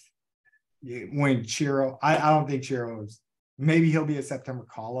trying to when Chiro, I don't think Chiro's, maybe he'll be a September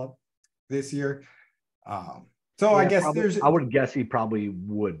call-up this year. I guess I would guess he probably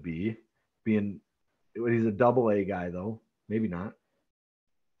would be he's a double-A guy though. Maybe not.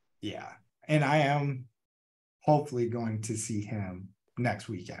 Yeah. And I am hopefully going to see him next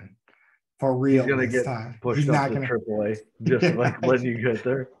weekend. For real, he's gonna get time. Pushed up to AAA, just like when you get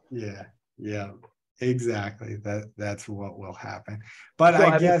there. Yeah, exactly. That's what will happen. But so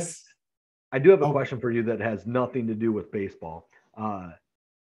I guess I do have a question for you that has nothing to do with baseball.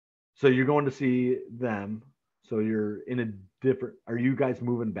 So you're going to see them. So you're in a different. Are you guys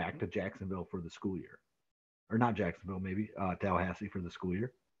moving back to Jacksonville for the school year, or not Jacksonville? Maybe Tallahassee for the school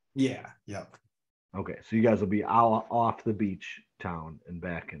year. Yeah. Yep. Okay, so you guys will be off the beach town and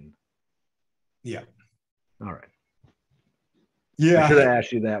back in. Yeah. All right. Yeah. I should have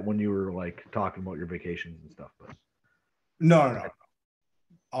asked you that when you were like talking about your vacations and stuff, but no.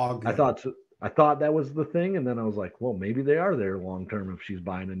 All good. I thought that was the thing, and then I was like, well, maybe they are there long term if she's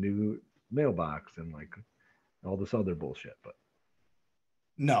buying a new mailbox and like all this other bullshit. But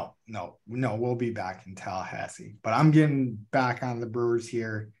no, we'll be back in Tallahassee. But I'm getting back on the Brewers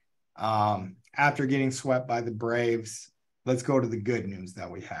here. After getting swept by the Braves, let's go to the good news that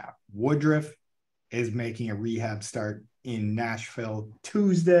we have. Woodruff is making a rehab start in Nashville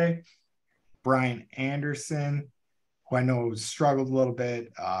Tuesday. Brian Anderson, who I know struggled a little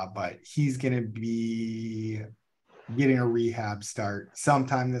bit, but he's going to be getting a rehab start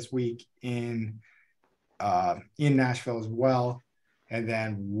sometime this week in Nashville as well. And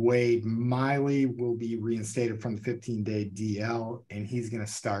then Wade Miley will be reinstated from the 15-day DL, and he's going to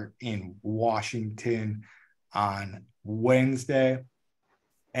start in Washington on Wednesday.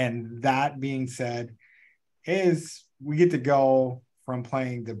 And that being said, is we get to go from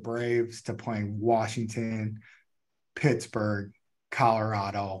playing the Braves to playing Washington, Pittsburgh,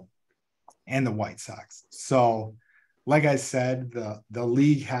 Colorado, and the White Sox. So, like I said, the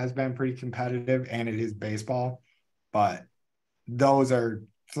league has been pretty competitive, and it is baseball, but those are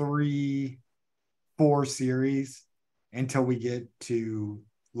 3-4 series until we get to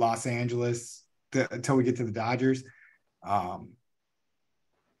Los Angeles, until we get to the Dodgers,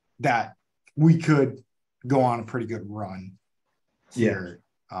 that we could go on a pretty good run here.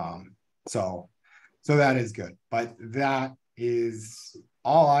 Yeah. So that is good. But that is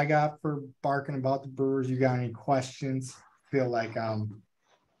all I got for barking about the Brewers. You got any questions? Feel like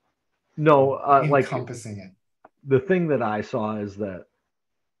no, encompassing it. The thing that I saw is that,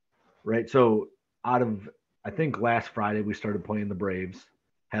 right? So out of, I think last Friday we started playing the Braves,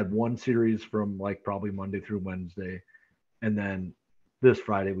 had one series from like probably Monday through Wednesday, and then this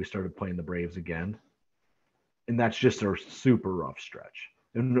Friday we started playing the Braves again, and that's just a super rough stretch.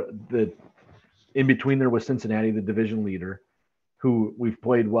 And the in between there was Cincinnati, the division leader, who we've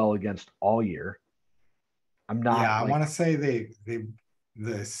played well against all year. I'm not. Yeah, I want to say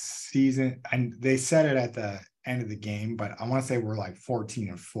the season, and they said it at the end of the game, but I want to say we're like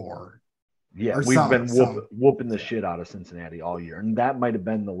 14-4. Yeah, we've been whooping the shit out of Cincinnati all year, and that might have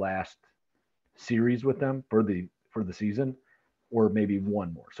been the last series with them for the season, or maybe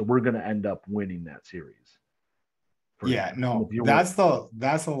one more. So we're going to end up winning that series. Yeah, no, that's the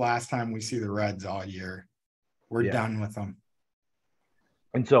last time we see the Reds all year. We're done with them.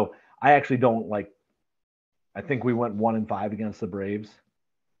 And so I actually don't like. I think we went 1-5 against the Braves,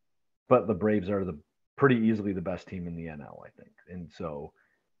 but the Braves are pretty easily the best team in the NL, I think, and so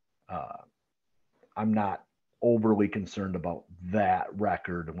I'm not overly concerned about that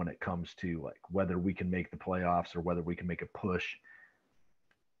record when it comes to like whether we can make the playoffs or whether we can make a push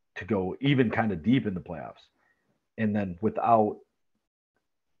to go even kind of deep in the playoffs. And then without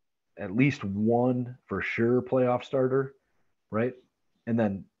at least one for sure playoff starter, right? And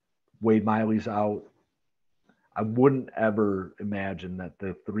then Wade Miley's out. I wouldn't ever imagine that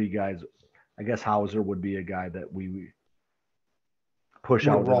the three guys, I guess Hauser would be a guy that we push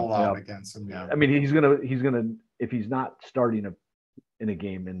out, roll out against him. Yeah. I mean, he's gonna if he's not starting in a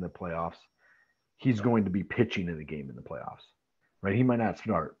game in the playoffs, he's going to be pitching in a game in the playoffs, right? He might not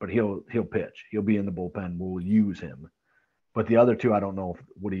start, but he'll pitch. He'll be in the bullpen. We'll use him. But the other two, I don't know if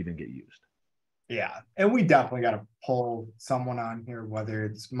would even get used. Yeah, and we definitely got to pull someone on here, whether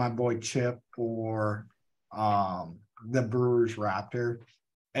it's my boy Chip or the Brewers Raptor,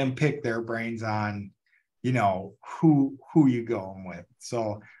 and pick their brains on, who you going with.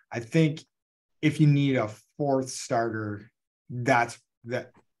 So I think if you need a fourth starter, that's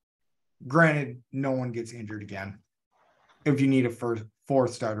that. Granted, no one gets injured again. If you need a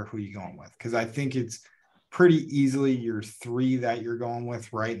fourth starter, who you going with? Because I think it's pretty easily your three that you're going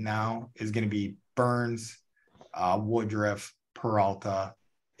with right now is going to be Burns, Woodruff, Peralta,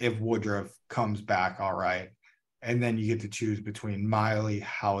 if Woodruff comes back all right. And then you get to choose between Miley,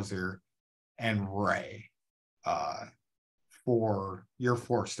 Hauser, and Ray for your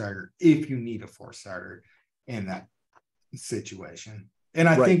fourth starter, if you need a fourth starter in that situation. And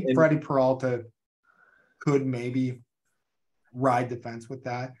I think Freddie Peralta could maybe ride the fence with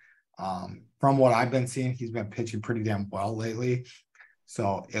that. From what I've been seeing, he's been pitching pretty damn well lately.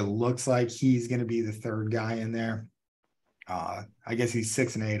 So it looks like he's going to be the third guy in there. I guess he's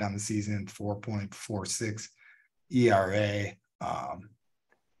 6-8 on the season, 4.46 ERA.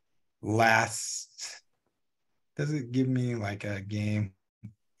 Does it give me like a game?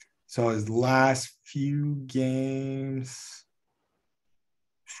 So his last few games.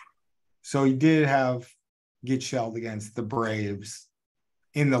 So he did get shelled against the Braves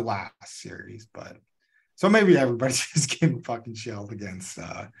in the last series, but so maybe everybody's just getting fucking shelled against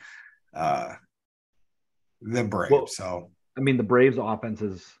the Braves. Well, so I mean, the Braves offense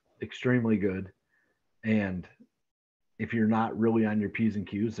is extremely good, and if you're not really on your P's and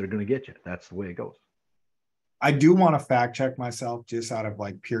Q's, they're going to get you. That's the way it goes. I do want to fact check myself just out of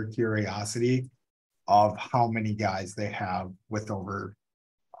like pure curiosity of how many guys they have with over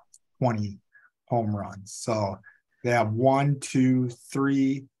 20 home runs. So they have 1, 2,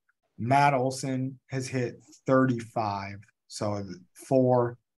 3. Matt Olson has hit 35. So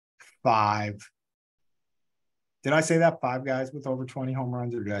 4, 5, Did I say that 5 guys with over 20 home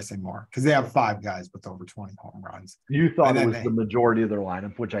runs, or did I say more? Because they have 5 guys with over 20 home runs. You thought And it then was the majority of their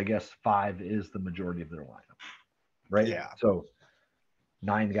lineup, which I guess 5 is the majority of their lineup, right? Yeah. So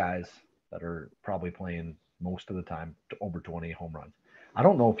 9 guys that are probably playing most of the time to over 20 home runs. I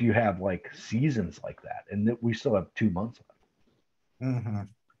don't know if you have like seasons like that, and that we still have 2 months left. Mm-hmm.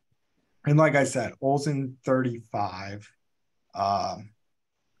 And like I said, Olsen 35,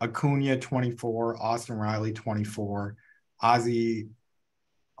 Acuna 24, Austin Riley 24, Ozzy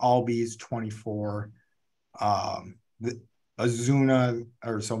Albies 24, Azuna,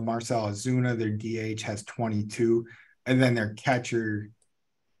 or so Marcel Azuna, their DH has 22, and then their catcher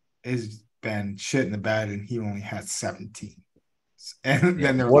has been shit in the bed, and he only has 17. And Yeah,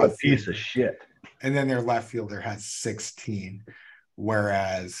 then their what a left piece fielder, of shit. and then their left fielder has 16.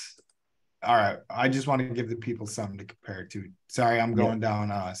 Whereas, all right, I just want to give the people something to compare to. Sorry, I'm going down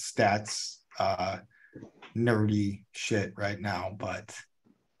stats, nerdy shit right now, but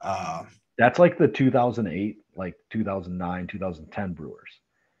that's like the 2008, like 2009, 2010 Brewers.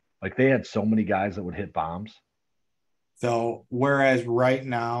 Like they had so many guys that would hit bombs. so whereas right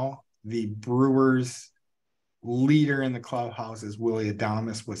now the Brewers leader in the clubhouse is Willie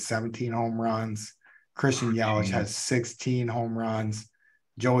Adames with 17 home runs. Christian Yelich has 16 home runs.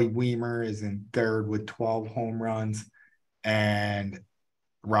 Joey Weimer is in third with 12 home runs, and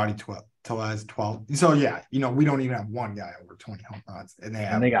Roddy Tellez 12. So yeah, we don't even have one guy over 20 home runs, and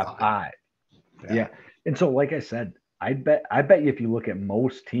they got 5. Yeah. And so, like I said, I bet you if you look at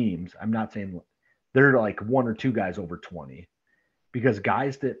most teams, I'm not saying they're like 1 or 2 guys over 20, because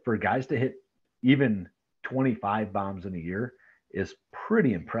guys to hit even 25 bombs in a year is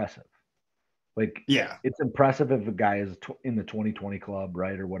pretty impressive. Like, yeah, it's impressive if a guy is in the 2020 club,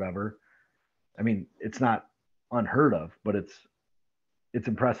 right, or whatever. I mean, it's not unheard of, but it's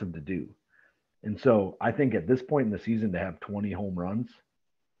impressive to do. And so I think at this point in the season to have 20 home runs,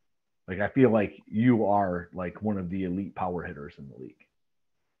 like I feel like you are like one of the elite power hitters in the league,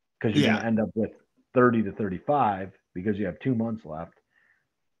 because you're going to end up with 30 to 35 because you have 2 months left.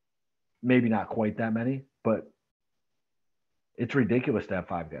 Maybe not quite that many, but it's ridiculous to have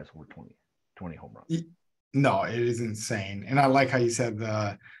 5 guys over 20 home runs. No, it is insane. And I like how you said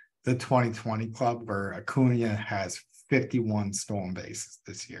the 2020 club, where Acuna has 51 stolen bases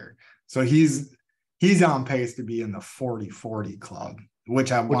this year. So he's on pace to be in the 40-40 club,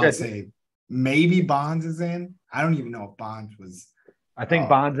 which I want to say maybe Bonds is in. I don't even know if Bonds was. I think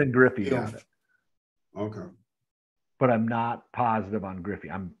Bonds and Griffey got it. Okay. But I'm not positive on Griffey.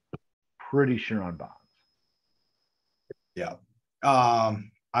 I'm pretty sure on Bonds. Yeah.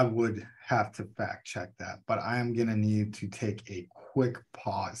 I would have to fact check that, but I am going to need to take a quick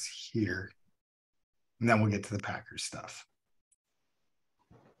pause here, and then we'll get to the Packers stuff.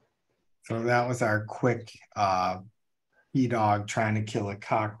 So that was our quick P-Dawg trying to kill a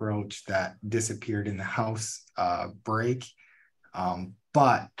cockroach that disappeared in the house break.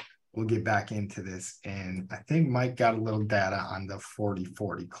 But we'll get back into this. And I think Mike got a little data on the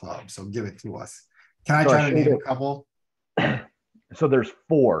 40-40 club, so give it to us. Can I try to name a couple? So there's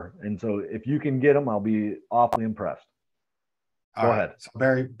 4, and so if you can get them, I'll be awfully impressed. Go ahead. So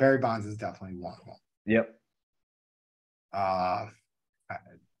Barry Bonds is definitely one of them. Yep.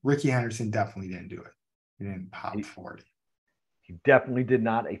 Ricky Henderson definitely didn't do it. He didn't pop 40. He definitely did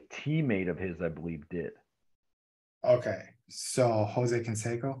not. A teammate of his, I believe, did. Okay, so Jose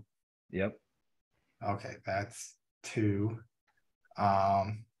Canseco. Yep. Okay, that's 2.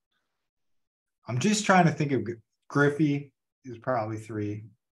 I'm just trying to think of Griffey is probably 3.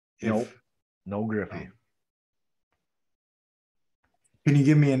 Nope. No Griffey. Can you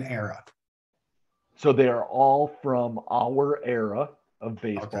give me an era? So they are all from our era of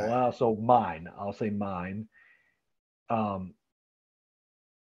baseball. Okay. So mine. I'll say mine.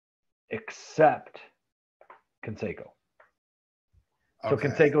 Except Canseco. So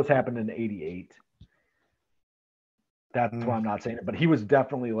Canseco's happened in 88. That's why I'm not saying it. But he was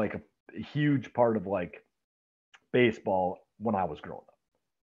definitely like a huge part of like baseball when I was growing up.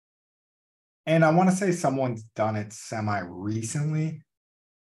 And I want to say someone's done it semi-recently.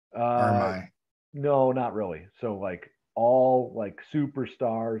 Or am I? No, not really. So like all like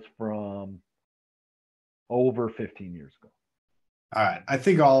superstars from over 15 years ago. All right. I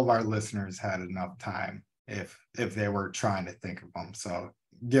think all of our listeners had enough time if they were trying to think of them. So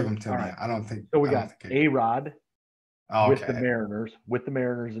give them to me. Right. I don't think. So we got A-Rod with the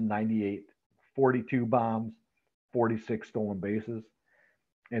Mariners in 98, 42 bombs, 46 stolen bases.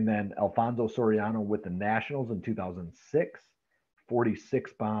 And then Alfonso Soriano with the Nationals in 2006,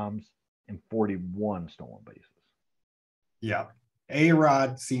 46 bombs and 41 stolen bases. Yeah.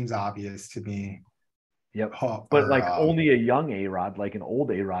 A-Rod seems obvious to me. Yep. But or like only a young A-Rod, like an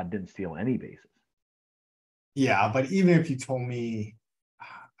old A-Rod, didn't steal any bases. yeah, but even if you told me,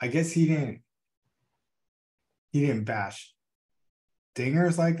 I guess he didn't bash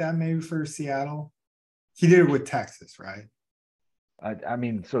dingers like that maybe for Seattle. He did it with Texas, right? I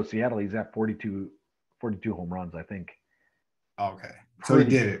mean, so Seattle, he's at 42 home runs, I think. Okay. So he Pretty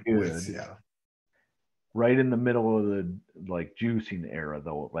did it with good. Seattle. Right in the middle of the like juicing era,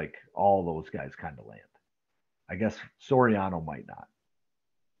 though, like all those guys kind of land. I guess Soriano might not.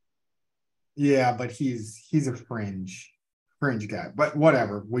 Yeah, but he's a fringe guy. But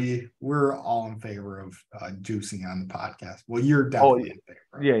whatever. We're all in favor of juicing on the podcast. Well, you're Oh definitely in favor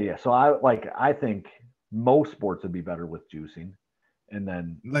of yeah, it. yeah. So I think most sports would be better with juicing, and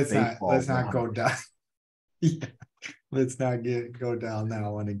then Let's baseball not 100%. go down. Yeah, let's not go down that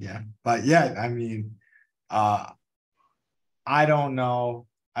one again. But yeah, I mean, uh I don't know.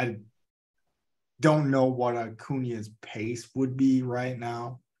 I don't know what Acuna's pace would be right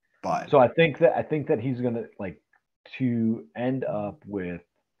now, but So I think that he's gonna like to end up with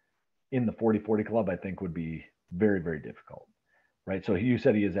in the 40-40 club. I think would be very very difficult, right? So you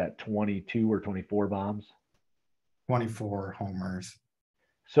said he is at 22 or 24 bombs. 24 homers.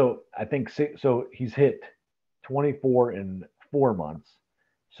 So I think so. He's hit 24 in 4 months.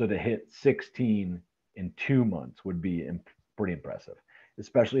 So to hit 16 in 2 months would be pretty impressive,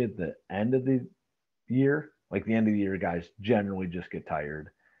 especially at the end of the year. Like the end of the year, guys generally just get tired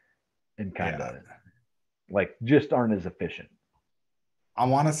and kind Yeah. of like just aren't as efficient. I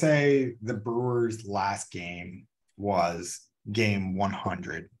want to say the Brewers' last game was game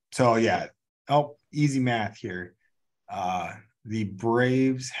 100. So yeah. Oh, easy math here. Uh, the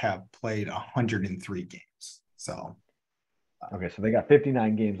Braves have played 103 games. So Okay, so they got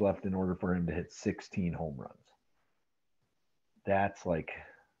 59 games left in order for him to hit 16 home runs. That's like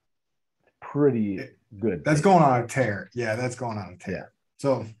pretty good that's pace. going on a tear. Yeah, that's going on a tear. Yeah.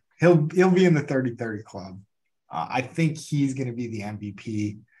 So he'll be in the 30-30 club. I think he's going to be the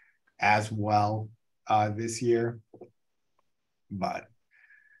MVP as well this year. But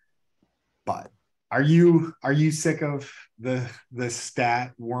are you sick of the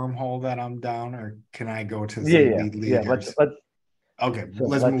stat wormhole that I'm down, or can I go to Yeah, some yeah, lead yeah. Let's leaders? let's Okay, so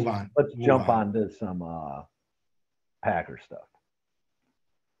let's let's move on. let's Move jump on. on to some Packer stuff.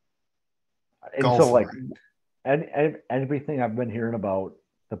 And Go so like for it. and everything I've been hearing about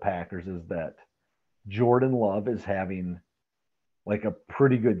the Packers is that Jordan Love is having like a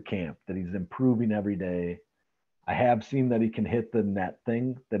pretty good camp, that he's improving every day. I have seen that he can hit the net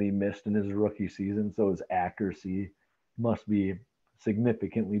thing that he missed in his rookie season, so his accuracy must be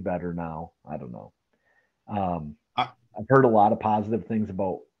significantly better now. I don't know. Um, Uh, I've heard a lot of positive things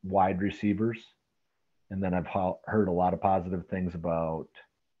about wide receivers, and then I've heard a lot of positive things about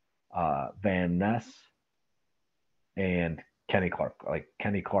Van Ness and Kenny Clark. Like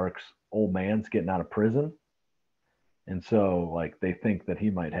Kenny Clark's old man's getting out of prison, and so like they think that he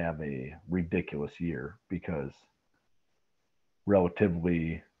might have a ridiculous year because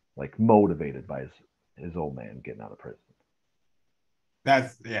relatively like motivated by his old man getting out of prison.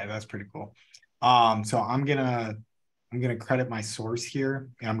 that's pretty cool. So I'm gonna credit my source here,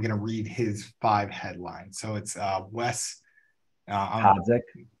 and I'm gonna read his 5 headlines. So it's Wes. Hodzik.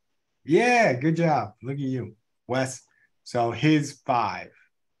 Yeah, good job. Look at you, Wes. So his 5.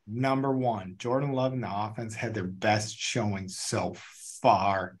 Number 1, Jordan Love and the offense had their best showing so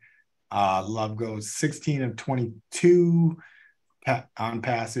far. Love goes 16 of 22 on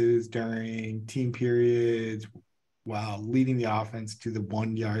passes during team periods while leading the offense to the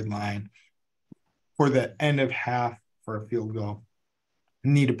 1 yard line for the end of half for a field goal.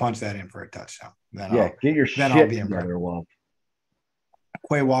 Need to punch that in for a touchdown. Yeah, get your Then I'll shit be impressed. together, Love.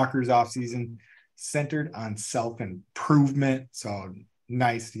 Quay Walker's offseason centered on self-improvement. So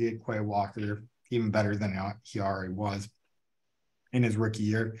nice to get Quay Walker even better than he already was in his rookie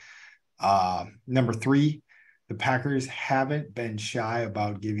year. Number 3, the Packers haven't been shy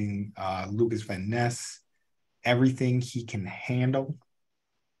about giving Lucas Van Ness everything he can handle.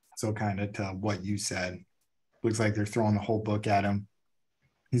 So kind of to what you said, looks like they're throwing the whole book at him.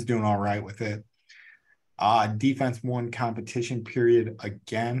 He's doing all right with it. Defense won competition period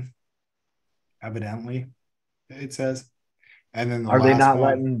again, evidently, it says. And then the Are they last not one,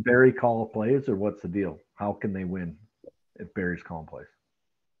 letting Barry call plays, or what's the deal? How can they win if Barry's calling plays?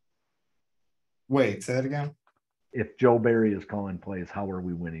 wait, say that again. If Joe Barry is calling plays, how are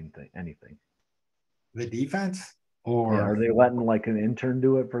we winning anything? The defense? Yeah, are Or, they letting like an intern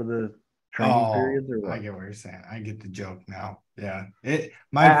do it for the training oh, periods or I what? get what you're saying. I get the joke now. Yeah.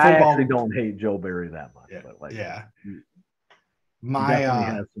 My I actually football, don't hate Joe Barry that much, yeah, but like yeah. he My,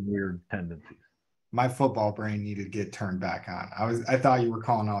 definitely has some weird tendencies. my football brain needed to get turned back on. I thought you were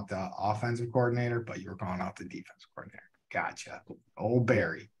calling out the offensive coordinator, but you were calling out the defensive coordinator. Gotcha. Old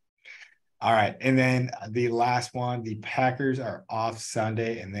Barry. All right. And then the last one, the Packers are off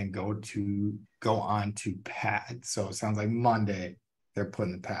Sunday and then go on to pads. So it sounds like Monday they're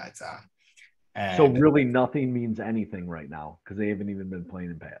putting the pads on. So And really nothing means anything right now because they haven't even been playing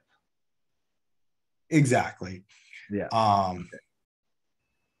in pads. exactly. Yeah.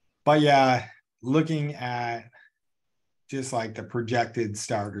 But yeah, looking at just like the projected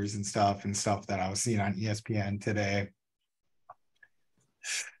starters and stuff that I was seeing on ESPN today,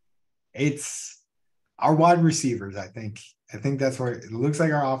 it's our wide receivers. I think that's where it looks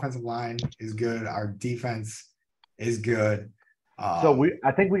like our offensive line is good. Our defense is good. So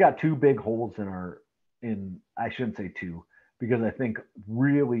I think we got two big holes I shouldn't say two, because I think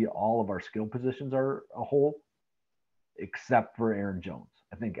really all of our skill positions are a hole, except for Aaron Jones.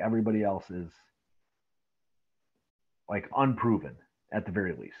 I think everybody else is like unproven at the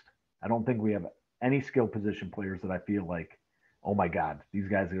very least. I don't think we have any skill position players that I feel like, oh my God, these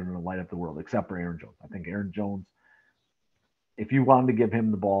guys are going to light up the world, except for Aaron Jones. I think Aaron Jones, if you wanted to give him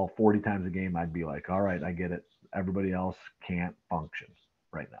the ball 40 times a game, I'd be like, all right, I get it. Everybody else can't function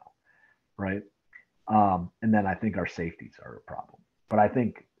right now, right? And then I think our safeties are a problem. But I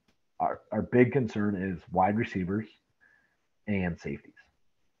think our big concern is wide receivers and safeties.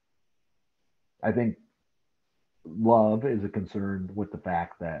 I think Love is a concern with the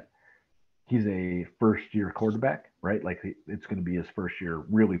fact that he's a first-year quarterback, right? Like it's going to be his first year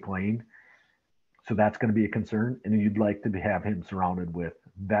really playing. So that's going to be a concern. And you'd like to have him surrounded with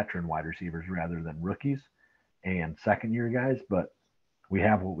veteran wide receivers rather than rookies and second-year guys. But we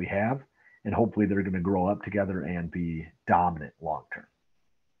have what we have, and hopefully they're going to grow up together and be dominant long-term.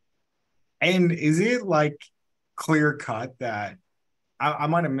 And is it like clear cut that I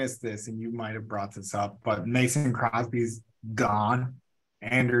might have missed this and you might have brought this up, but Mason Crosby's gone.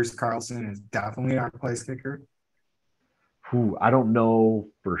 Anders Carlson is definitely our place kicker. Who I don't know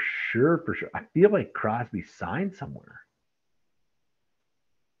for sure. I feel like Crosby signed somewhere,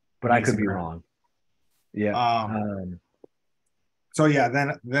 but I could be wrong. Yeah. So yeah,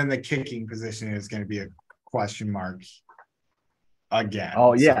 then the kicking position is going to be a question mark again.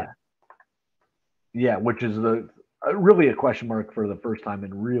 Oh yeah, yeah, which is really a question mark for the first time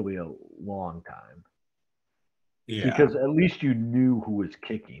in really a long time. Yeah, because at least you knew who was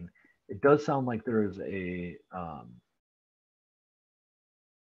kicking. It does sound like there is a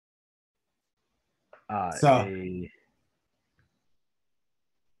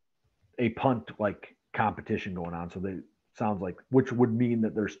punt like competition going on. So they sounds like, which would mean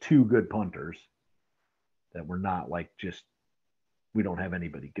that there's two good punters, that we're not like just we don't have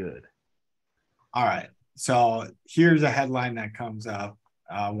anybody good. All right. So here's a headline that comes up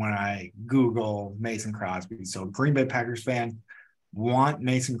when I Google Mason Crosby. So Green Bay Packers fan want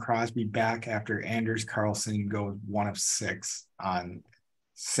Mason Crosby back after Anders Carlson goes 1 of 6 on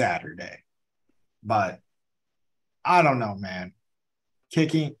Saturday. But I don't know, man.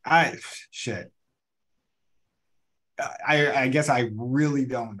 Kicking, I guess I really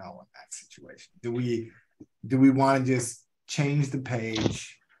don't know in that situation. Do we want to just change the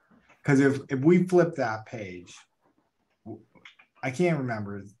page? Because if we flip that page, I can't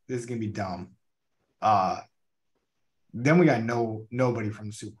remember. This is gonna be dumb. Then we got nobody from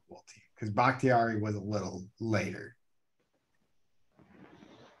the Super Bowl team because Bakhtiari was a little later.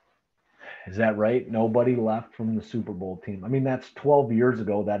 Is that right? Nobody left from the Super Bowl team. I mean, that's 12 years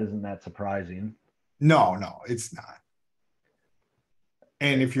ago. That isn't that surprising. No, it's not.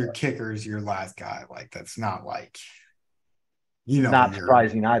 And if your kicker is your last guy, like that's not like, not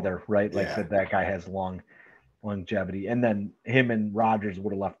surprising either, right? Like yeah. that guy has longevity, and then him and Rodgers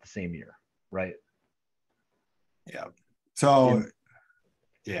would have left the same year, right? Yeah. So,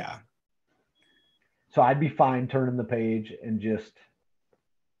 yeah. So I'd be fine turning the page and just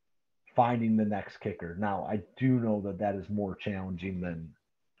finding the next kicker. Now, I do know that is more challenging than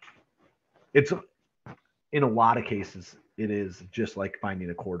it's in a lot of cases. It is just like finding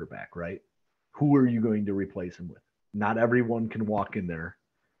a quarterback, right? Who are you going to replace him with? Not everyone can walk in there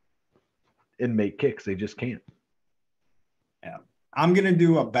and make kicks. They just can't. Yeah. I'm going to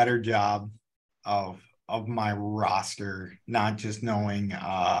do a better job of my roster, not just knowing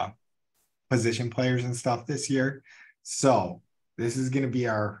position players and stuff this year. So this is going to be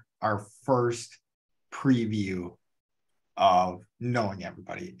our first preview of knowing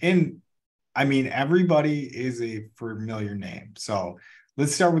everybody. And I mean, everybody is a familiar name. So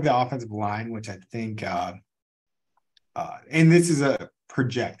let's start with the offensive line, which I think, and this is a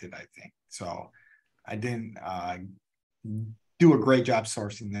projected, I think. So I didn't do a great job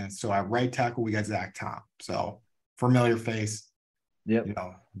sourcing this. So at right tackle, we got Zach Tom. So familiar face. Yep.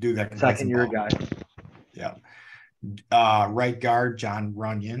 Dude that can play Second some year ball. guy. Yeah. Right guard, John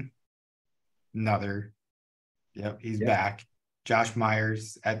Runyon. Another. Yep, he's back. Josh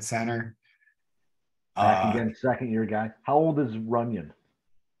Myers at center. Back again, second year guy. How old is Runyon?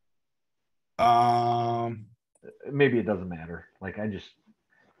 Maybe it doesn't matter. Like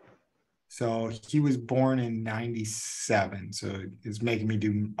So he was born in 97. So it's making me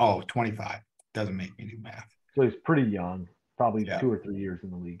do 25. Doesn't make me do math. So he's pretty young, probably 2 or 3 years in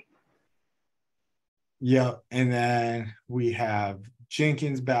the league. Yeah. And then we have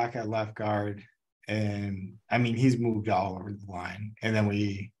Jenkins back at left guard. And I mean, he's moved all over the line. And then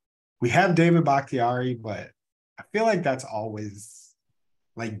we have David Bakhtiari, but I feel like that's always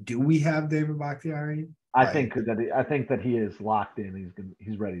like, do we have David Bakhtiari? I think that he is locked in.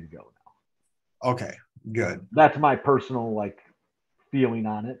 He's ready to go now. Okay, good. That's my personal feeling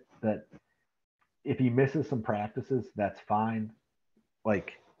on it. That if he misses some practices, that's fine.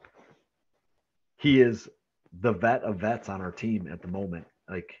 Like, he is the vet of vets on our team at the moment.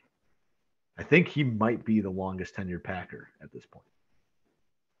 Like, I think he might be the longest tenured Packer at this point.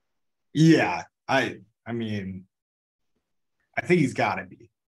 Yeah, I mean, I think he's got to be.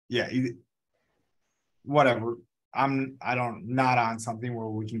 Yeah, whatever. Not on something where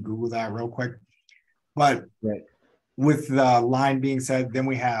we can Google that real quick. But with the line being said, then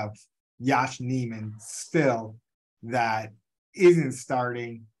we have Yash Neiman still that isn't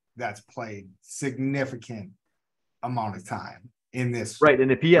starting, that's played significant amount of time in this. Right. And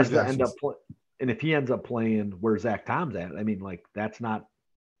if he has to ends up playing where Zach Tom's at, I mean, like, that's not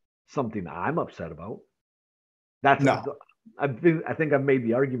something I'm upset about. I think I've made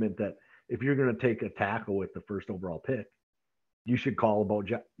the argument that if you're going to take a tackle with the first overall pick, you should call about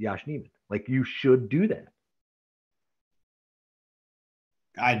Yash Neiman. Like, you should do that.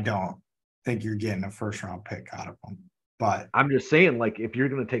 I don't think you're getting a first round pick out of him, but I'm just saying, like, if you're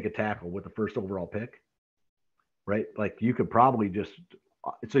going to take a tackle with the first overall pick, right? Like, you could probably just,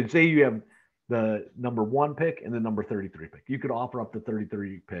 so say you have the number 1 pick and the number 33 pick. You could offer up the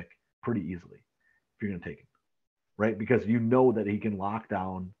 33 pick pretty easily if you're going to take it, right? Because you know that he can lock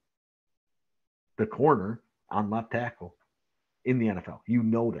down the corner on left tackle in the NFL. You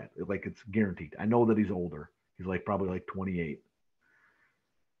know that. Like, it's guaranteed. I know that he's older. He's probably 28.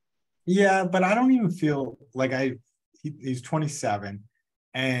 Yeah, but I don't even feel like he's 27.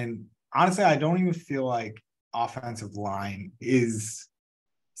 And honestly, I don't even feel like offensive line is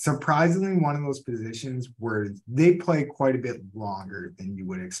surprisingly one of those positions where they play quite a bit longer than you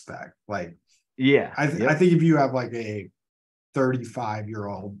would expect. Like, yeah, I think if you have like a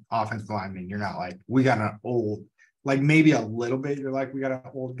 35-year-old offensive lineman, you're not like, we got an old, like maybe a little bit, you're like, we got an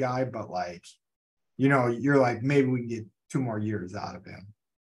old guy, but like, you're like, maybe we can get 2 more years out of him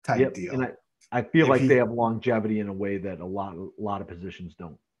type deal. And I feel like they have longevity in a way that a lot of positions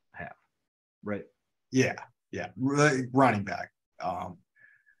don't have. Right. Yeah. Running back.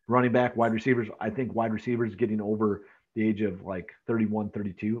 Running back, wide receivers. I think wide receivers getting over the age of 31,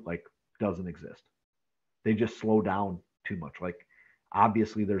 32, doesn't exist. They just slow down too much. Like,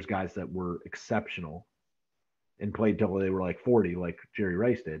 obviously there's guys that were exceptional and played till they were 40, like Jerry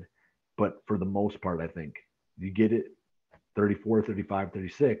Rice did. But for the most part, I think you get it 34, 35,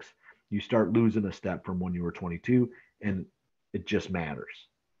 36, you start losing a step from when you were 22, and it just matters.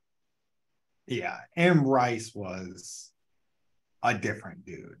 Yeah. And Rice was a different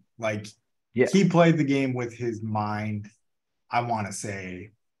dude. Like, he played the game with his mind, I want to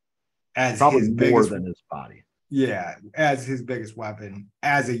say, as probably his more biggest, than his body. Yeah, as his biggest weapon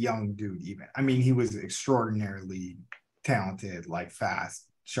as a young dude, even. I mean, he was extraordinarily talented, fast,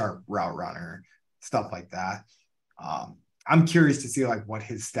 sharp route runner, stuff like that. I'm curious to see what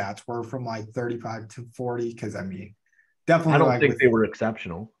his stats were from 35 to 40, because I mean, definitely. I don't think they were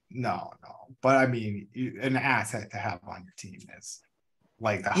exceptional. No, but I mean, an asset to have on your team is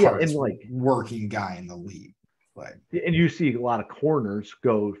the hardest working guy in the league. And you see a lot of corners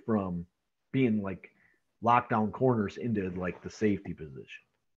go from being lockdown corners into the safety position.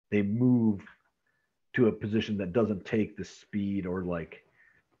 They move to a position that doesn't take the speed or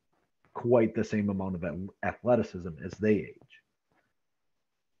quite the same amount of athleticism as they age.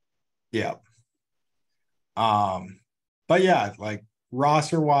 Yeah. But yeah,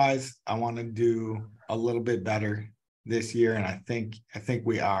 roster wise, I want to do a little bit better this year, and I think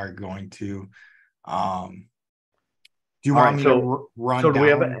we are going to. Do you want me to run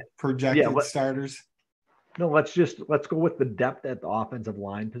down projected starters? No, let's go with the depth at the offensive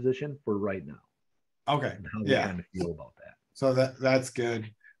line position for right now. Okay. How we kind of feel about that. So that's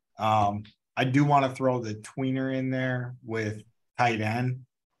good. I do want to throw the tweener in there with tight end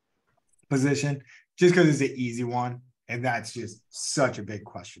position, just because it's an easy one. And that's just such a big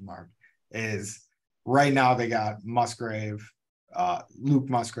question mark. Is right now they got Luke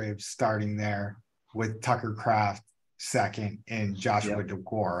Musgrave starting there with Tucker Kraft second and Joshua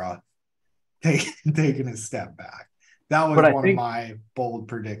DeGuara taking a step back. That was one of my bold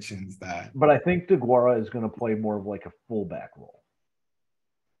predictions. But I think DeGuara is going to play more of like a fullback role.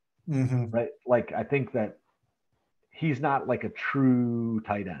 Mm-hmm. Right? Like, I think that he's not like a true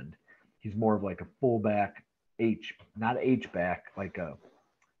tight end. He's more of like a fullback, not H-back, like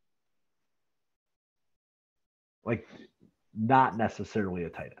not necessarily a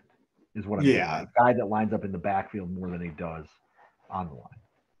tight end is what I'm saying. Like a guy that lines up in the backfield more than he does on the line.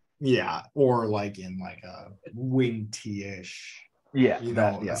 Yeah, or like in like a wing T-ish. Yeah,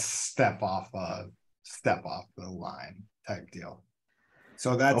 a step off the line type deal.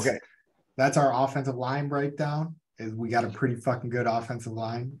 So that's our offensive line breakdown. Is we got a pretty fucking good offensive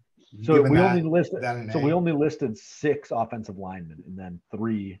line. So we only listed 6 offensive linemen and then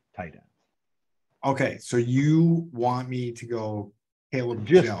 3 tight ends. Okay, so you want me to go Caleb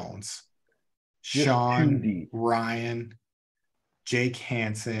Jones, Sean Ryan, Jake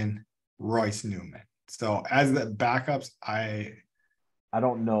Hansen, Royce Newman. So as the backups, I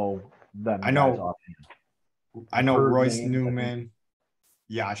don't know them. I know Royce Newman,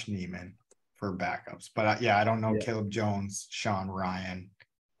 Yash Neiman for backups, but I don't know Caleb Jones, Sean Ryan,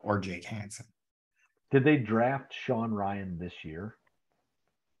 or Jake Hansen. Did they draft Sean Ryan this year?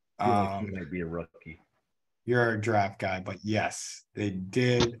 I feel like he might be a rookie. You're a draft guy, but yes, they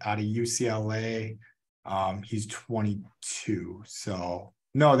did out of UCLA. He's 22. So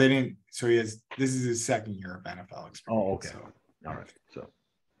no, they didn't. So this is his second year of NFL experience. Oh, okay. So.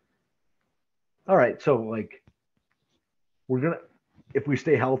 All right. So like if we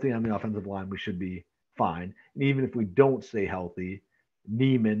stay healthy on the offensive line, we should be fine. And even if we don't stay healthy,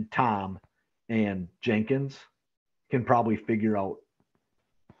 Neiman, Tom, and Jenkins can probably figure out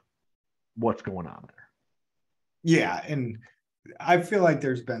what's going on there. Yeah, and I feel like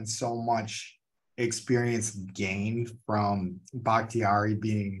there's been so much experience gained from Bakhtiari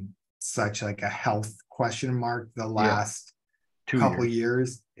being such like a health question mark the last couple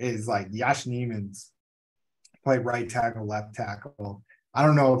years. Is like Yash Neiman's played right tackle, left tackle. I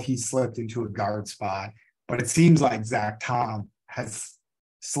don't know if he slipped into a guard spot, but it seems like Zach Tom has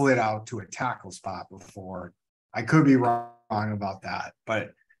slid out to a tackle spot before. I could be wrong about that,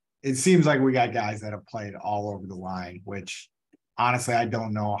 but it seems like we got guys that have played all over the line, which honestly, I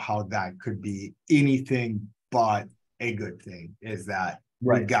don't know how that could be anything but a good thing. Is that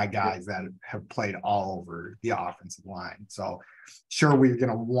we've got guys that have played all over the offensive line. So sure, we're going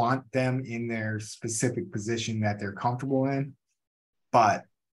to want them in their specific position that they're comfortable in, but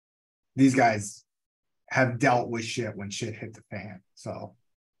these guys have dealt with shit when shit hit the fan. So.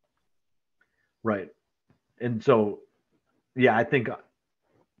 Right. And so, I think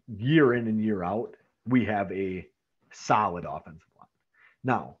year in and year out, we have a solid offensive line.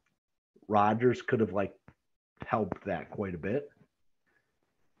 Now, Rodgers could have helped that quite a bit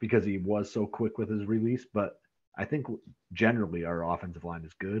because he was so quick with his release, but I think generally our offensive line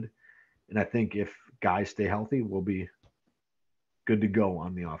is good. And I think if guys stay healthy, we'll be good to go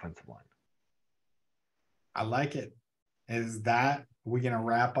on the offensive line. I like it. Is that we're going to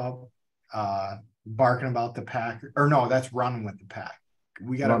wrap up barking about the pack? Or no, that's running with the pack.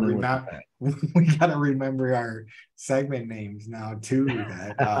 We got to remember our segment names now too.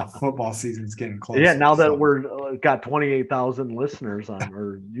 That football season's getting close. Yeah, now that we're got 28,000 listeners on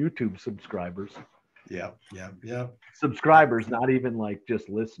our YouTube subscribers. Yep. Subscribers, not even just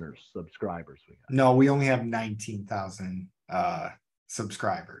listeners. Subscribers. No, we only have 19,000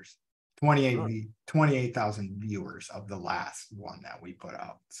 subscribers. 28,000 viewers of the last one that we put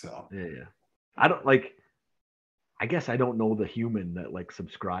out. So yeah. I guess I don't know the human that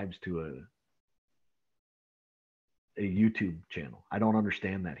subscribes to a YouTube channel. I don't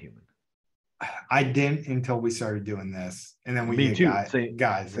understand that human. I didn't until we started doing this, and then we get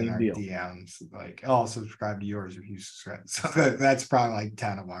guys in our DMs "Oh, subscribe to yours if you subscribe." So that's probably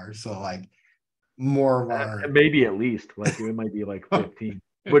 10 of ours. So more of our maybe at least it might be 15,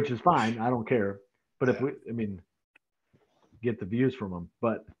 which is fine. I don't care. But if get the views from them,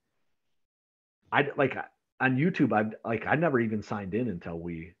 but on YouTube, I never even signed in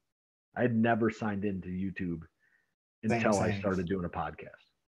I had never signed into YouTube until I started doing a podcast.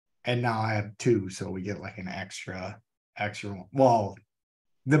 And now I have 2, so we get an extra one. Well,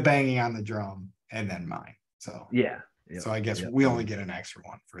 the banging on the drum and then mine. So so I guess we only get an extra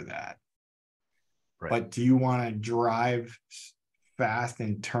one for that. Right. But do you want to drive fast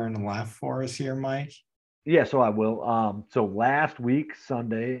and turn left for us here, Mike? Yeah, so I will. So last week,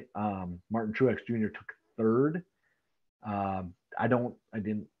 Sunday, Martin Truex Jr. took third. I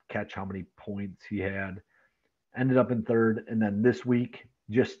didn't catch how many points he had. Ended up in third, and then this week,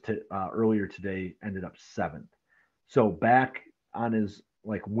 earlier today, ended up seventh. So back on his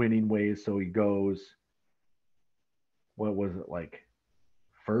like winning ways. So he goes, what was it like?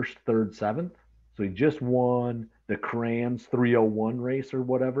 First, third, seventh. So he just won the Crans 301 race or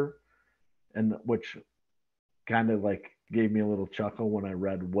whatever, and which kind of like gave me a little chuckle when I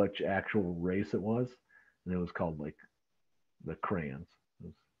read which actual race it was, and it was called like the Crayons. It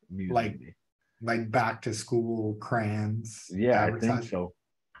was amusing Like to me. like back to school crayons Yeah, I think advertising. so.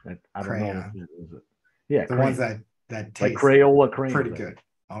 I don't know if Crayon. it was it. Yeah, The ones crayons, that like taste Crayola crayons. pretty good.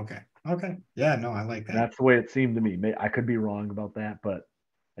 Okay. Okay. Yeah, no, I like that. That's the way it seemed to me. I could be wrong about that, but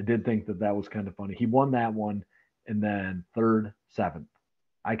I did think that that was kind of funny. He won that one, and then third, seventh.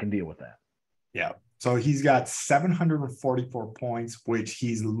 I can deal with that. Yeah. So he's got 744 points, which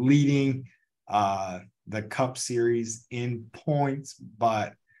he's leading the Cup Series in points,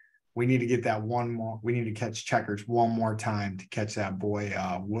 but we need to get that one more. We need to catch checkers one more time to catch that boy,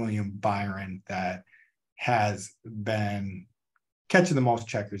 William Byron, that has been catching the most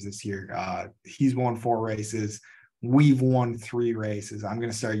checkers this year. He's won 4 races. We've won 3 races. I'm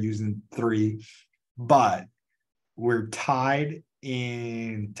going to start using 3, but we're tied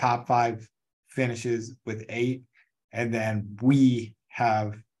in top 5 finishes with 8. And then we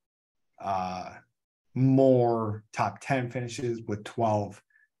have more top 10 finishes with 12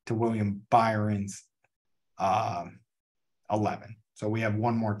 to William Byron's 11. So we have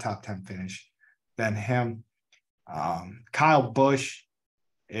one more top 10 finish than him. Kyle Busch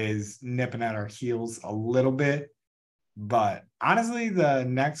is nipping at our heels a little bit, but honestly, the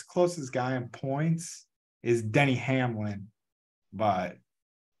next closest guy in points is Denny Hamlin, but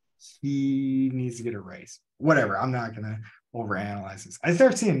he needs to get a race. Whatever. I'm not gonna overanalyze this. I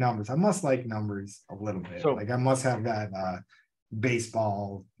start seeing numbers. I must like numbers a little bit. So, Like I must have that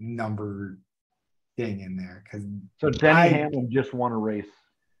baseball number thing in there because so Denny Hamlin just won a race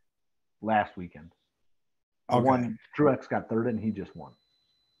last weekend. The okay. one Truex got third, and he just won.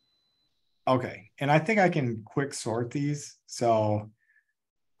 Okay. And I think I can quick sort these. So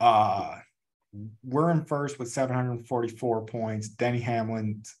we're in first with 744 points. Denny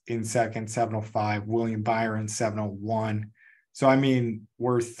Hamlin in second, 705. William Byron, 701. So, I mean,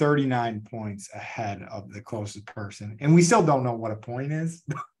 we're 39 points ahead of the closest person. And we still don't know what a point is.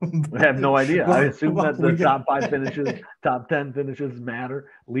 I have no idea. I assume that the we top 5 finishes, top 10 finishes matter.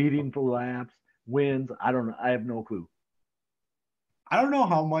 Leading for laps, wins. I don't know. I have no clue. I don't know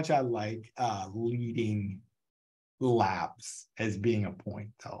how much I like leading laps as being a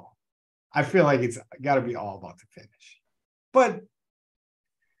point, though. I feel like it's got to be all about the finish. But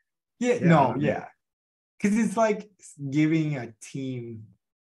yeah, no, yeah. Because it's like giving a team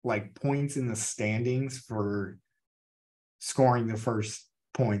like points in the standings for scoring the first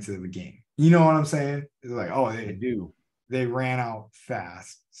points of the game. You know what I'm saying? It's like, oh, I do. They ran out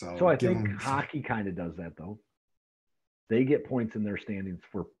fast. So I think hockey kind of does that, though. They get points in their standings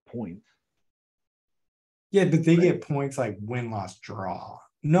for points. Yeah, but they get points like win, loss, draw.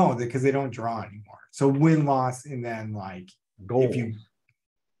 No, because they don't draw anymore. So win, loss, and then like goals. If you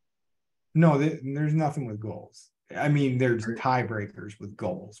no, there's nothing with goals. I mean, there's tiebreakers with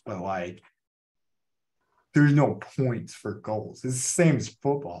goals, but like there's no points for goals. It's the same as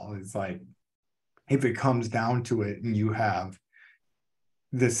football. It's like if it comes down to it and you have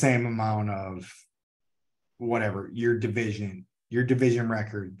the same amount of whatever your division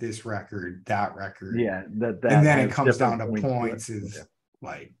record, this record, that record. Yeah, that and then it comes down to points is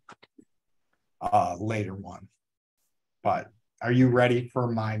like later one. But are you ready for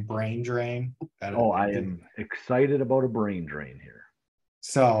my brain drain? I am excited about a brain drain here.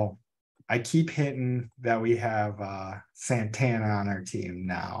 So I keep hitting that we have Santana on our team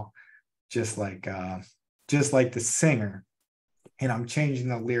now, just like the singer. And I'm changing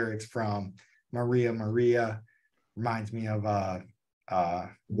the lyrics from Maria Maria, reminds me of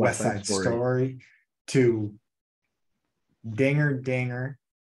West Side Story, to Dinger Dinger,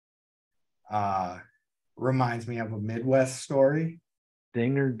 reminds me of a Midwest Story.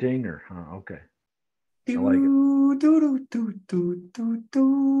 Dinger Dinger. Huh, okay. I like it.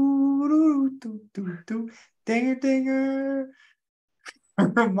 Dinger Dinger.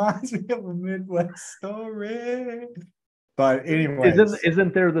 Reminds me of a Midwest Story. But anyway,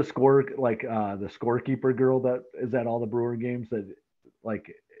 isn't there the score the scorekeeper girl that is at all the Brewer games that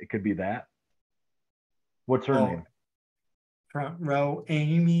like it could be that? What's her name? Front row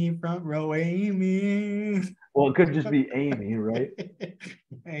Amy. Well, it could just be Amy, right?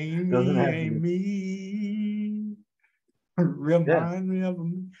 Amy. Remind me of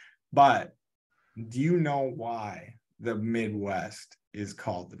them. But do you know why the Midwest is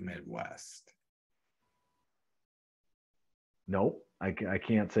called the Midwest? Nope. I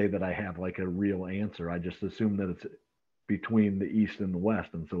can't say that I have like a real answer. I just assume that it's between the East and the West.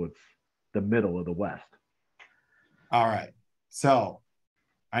 And so it's the middle of the West. All right. So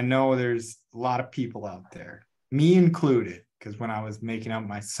I know there's a lot of people out there, me included, because when I was making up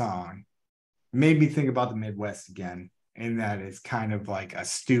my song, it made me think about the Midwest again, and that it's kind of like a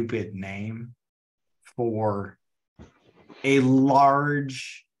stupid name for a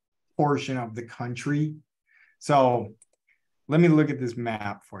large portion of the country. So let me look at this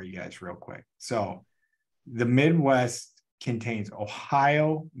map for you guys real quick. So the Midwest contains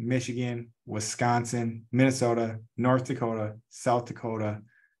Ohio, Michigan, Wisconsin, Minnesota, North Dakota, South Dakota,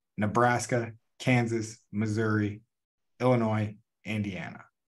 Nebraska, Kansas, Missouri, Illinois, Indiana.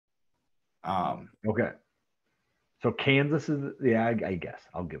 Okay. So Kansas is, yeah, I guess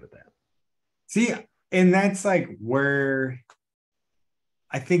I'll give it that. See, and that's like where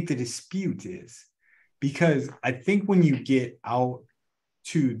I think the dispute is, because I think when you get out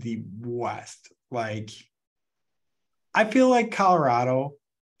to the West, like I feel like Colorado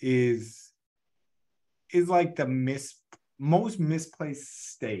is like the most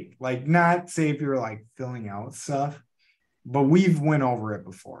misplaced state. Like, not say if you're like filling out stuff, but we've went over it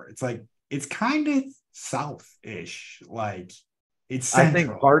before. It's like it's kind of south-ish, like it's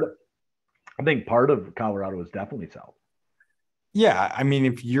central. I think part of Colorado is definitely south. Yeah, I mean,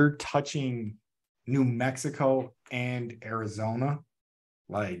 if you're touching New Mexico and Arizona,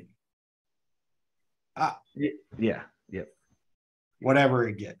 like yeah, yep. whatever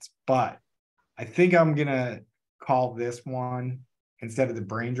it gets. But I think I'm gonna call this one, instead of the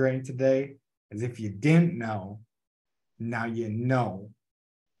brain drain today, as if you didn't know, now you know,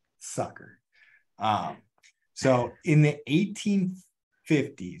 sucker. So in the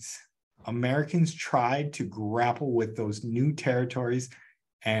 1850s, Americans tried to grapple with those new territories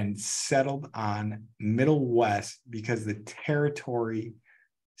and settled on Middle West because the territory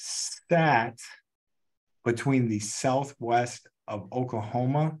sat between the southwest of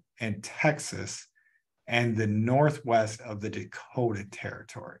Oklahoma and Texas and the northwest of the Dakota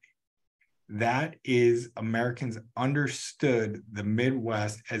Territory. That is, Americans understood the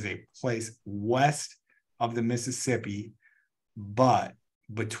Midwest as a place west of the Mississippi, but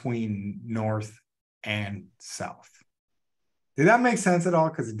between north and south. Did that make sense at all?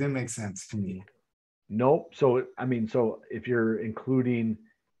 Because it didn't make sense to me. Nope. So, I mean, so if you're including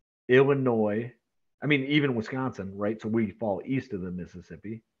Illinois, I mean, even Wisconsin, right? So we fall east of the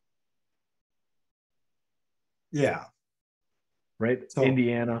Mississippi. Yeah. Right? So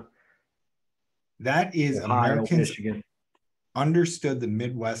Indiana. That is, Ohio, Americans Michigan. understood the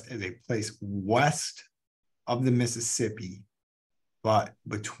Midwest as a place west of the Mississippi, but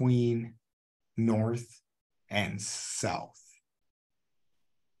between north and south.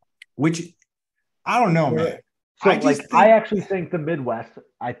 Which, I don't know, man. So, I actually think the Midwest,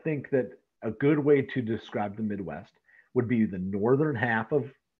 I think that a good way to describe the Midwest would be the northern half of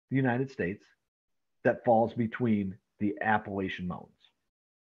the United States that falls between the Appalachian Mountains.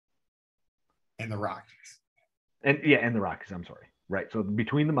 And the Rockies. And the Rockies, I'm sorry. Right. So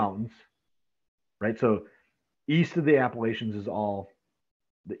between the mountains, right? So east of the Appalachians is all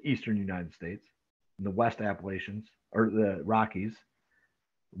the eastern United States, and the West Appalachians, or the Rockies.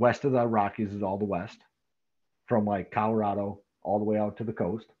 West of the Rockies is all the West, from like Colorado all the way out to the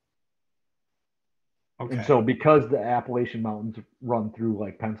coast. Okay. And so because the Appalachian Mountains run through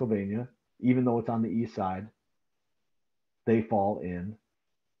like Pennsylvania, even though it's on the east side, they fall in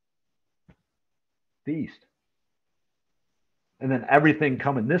the east. And then everything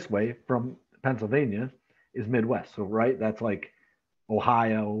coming this way from Pennsylvania is Midwest. So, right, that's like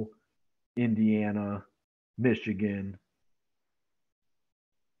Ohio, Indiana, Michigan.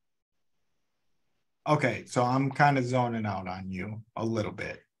 Okay, so I'm kind of zoning out on you a little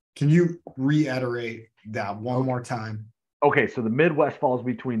bit. Can you reiterate that one more time? Okay, so the Midwest falls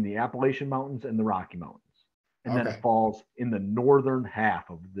between the Appalachian Mountains and the Rocky Mountains. And then it falls in the northern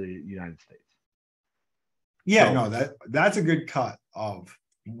half of the United States. Yeah, so, no, that's a good cut of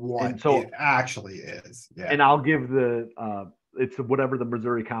what it actually is. Yeah. And I'll give it's whatever the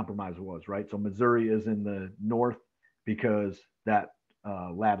Missouri Compromise was, right? So Missouri is in the north because that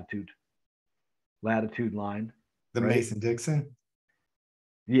latitude line. The right? Mason-Dixon?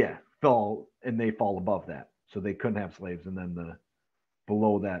 Yeah, they fall above that. So they couldn't have slaves. And then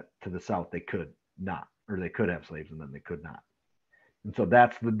below that to the south, they could not, or they could have slaves and then they could not. And so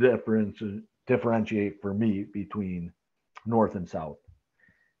that's the differentiate for me between north and south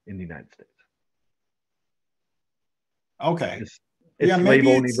in the United States. Okay. It's Yeah, slave maybe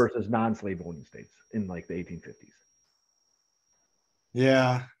owning it's versus non-slave owning states in like the 1850s.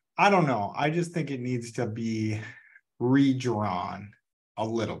 yeah. I don't know. I just think it needs to be redrawn a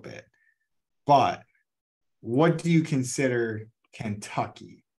little bit. But what do you consider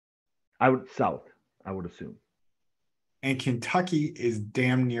Kentucky? South, I would assume. And Kentucky is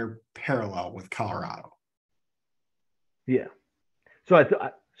damn near parallel with Colorado. Yeah. So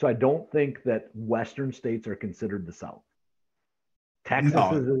I don't think that Western states are considered the South. Texas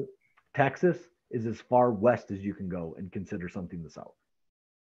No, is Texas is as far west as you can go and consider something the South.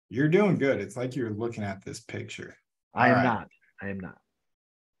 you're doing good. It's like you're looking at this picture. I All am right. not. I am not.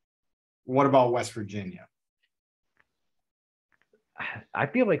 What about West Virginia? I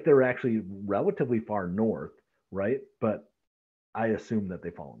feel like they're actually relatively far north, right? But I assume that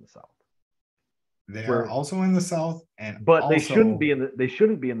they fall in the South. They are Where, also in the South, and but also they shouldn't be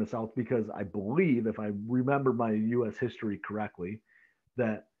in the South because I believe, if I remember my U.S. history correctly,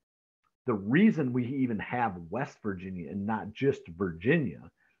 that the reason we even have West Virginia and not just Virginia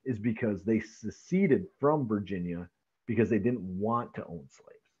is because they seceded from Virginia because they didn't want to own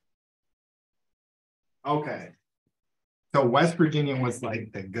slaves. okay. So West Virginia was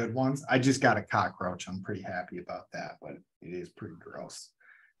like the good ones. I just got a cockroach. I'm pretty happy about that, but it is pretty gross.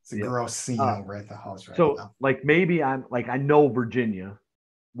 It's a Yep. gross scene over at the house right So now. like maybe I'm like I know Virginia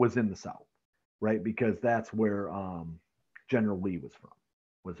was in the South, right? Because that's where General Lee was from,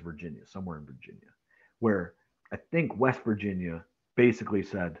 was Virginia, somewhere in Virginia, where I think West Virginia basically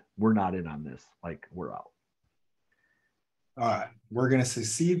said, we're not in on this, like we're out. All right, we're gonna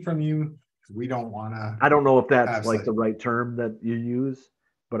secede from you because we don't want to. I don't know if that's like like the right term that you use,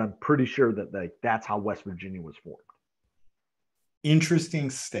 but I'm pretty sure that like that's how West Virginia was formed. interesting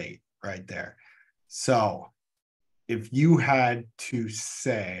state right there. So, if you had to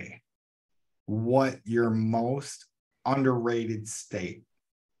say what your most underrated state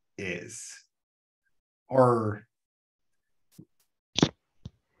is, or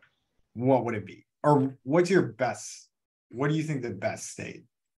what would it be? Or what's your best? What do you think the best state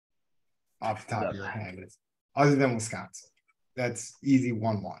off the top of your head is, other than Wisconsin? That's easy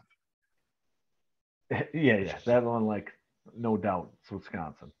 1-1. Yeah, that one, like, no doubt, it's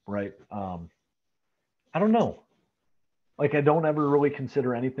Wisconsin, right? I don't know. Like, I don't ever really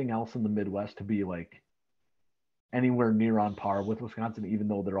consider anything else in the Midwest to be like anywhere near on par with Wisconsin, even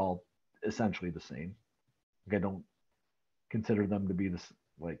though they're all essentially the same. Like, I don't consider them to be this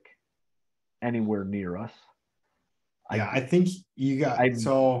like anywhere near us. Yeah, I think you got I'm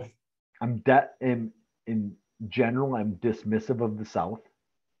so. I'm in general, I'm dismissive of the South,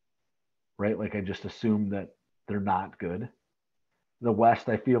 right? Like I just assume that they're not good. The West,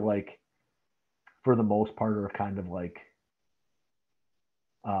 I feel like, for the most part, are kind of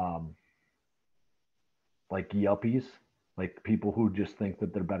um, like yuppies, like people who just think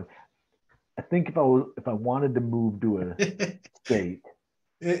that they're better. I think if I wanted to move to a state,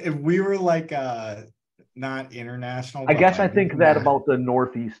 If we were like not international, I but guess I like think that nah. about the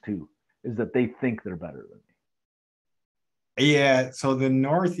Northeast too, is that they think they're better than me. Yeah, so the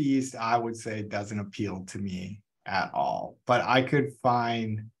Northeast, I would say, doesn't appeal to me at all, but I could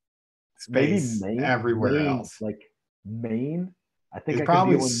find Maybe space everywhere else. like Maine. I think It's I could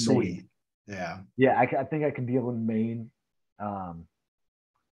probably deal in Maine. sweet. Yeah. Yeah, I think I can deal in Maine. Um,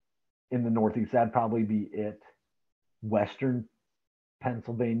 in the Northeast, that'd probably be it. Western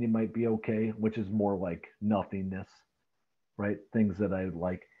Pennsylvania might be okay, which is more like nothingness, right? Things that I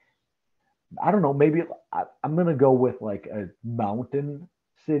like. I don't know. Maybe I'm gonna go with like a mountain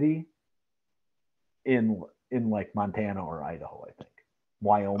city in like Montana or Idaho. I think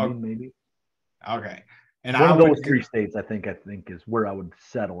Oh, Wyoming, maybe okay. And one I of those would, three states. I think is where I would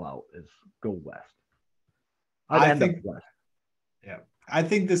settle out. Is go west. I'd I end up think, west. yeah, I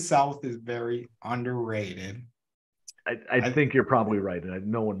think the South is very underrated. I I, think you're probably right, and I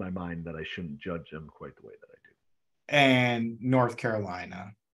know in my mind that I shouldn't judge them quite the way that I do. and North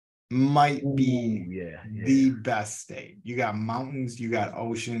Carolina might Ooh, be yeah. the best state. You got mountains, you got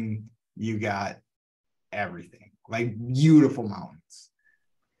ocean, you got everything, like beautiful mountains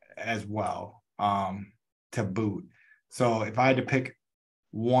as well, to boot. So if I had to pick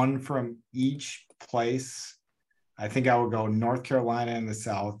one from each place, I think I would go North Carolina in the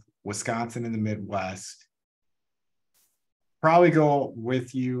South, Wisconsin in the Midwest. Probably go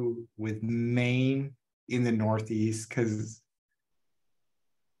with you with Maine in the Northeast, because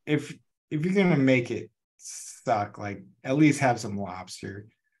if you're gonna make it suck, like at least have some lobster.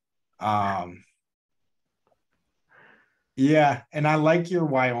 Um, yeah, and I like your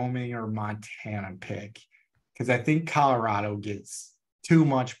Wyoming or Montana pick because I think Colorado gets too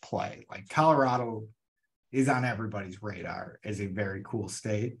much play. Like Colorado is on everybody's radar as a very cool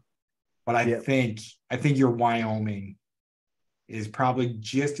state. But I Yep. think your Wyoming is probably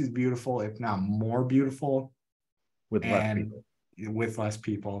just as beautiful, if not more beautiful, with less and people. with less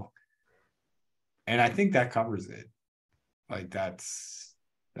people. And I think that covers it. Like that's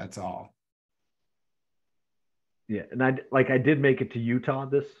all. Yeah, and I did make it to Utah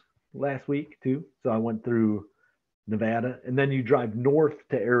this last week too. So I went through Nevada, and then you drive north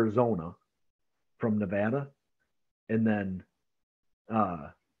to Arizona from Nevada, and then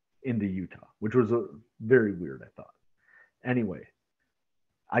into Utah, which was very weird, I thought. Anyway,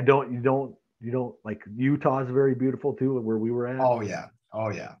 you don't like Utah is very beautiful too, where we were at. Oh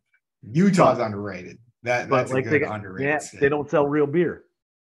yeah. Utah's underrated. But That's a like good underrated they state. don't sell real beer.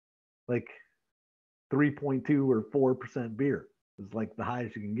 Like 3.2 or 4% beer is like the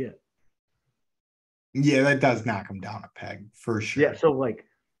highest you can get. Yeah, that does knock them down a peg for sure. Yeah, so like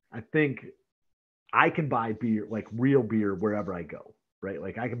I think I can buy beer, like real beer, wherever I go, right?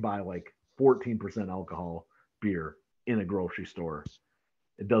 Like I can buy like 14% alcohol beer in a grocery store.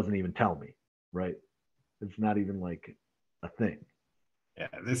 It doesn't even tell me, right? It's not even like a thing. Yeah,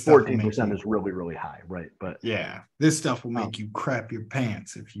 this stuff will make 14% you. is really, really high, right? But Yeah, this stuff will make you crap your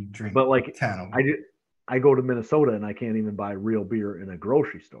pants if you drink but like 10 of I them. I go to Minnesota and I can't even buy real beer in a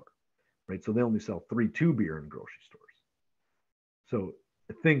grocery store, right? So they only sell 3.2 beer in grocery stores. So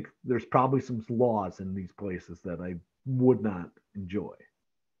I think there's probably some laws in these places that I would not enjoy.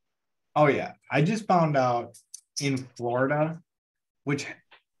 Oh yeah, I just found out in Florida, which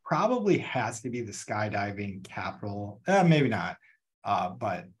probably has to be the skydiving capital. Maybe not,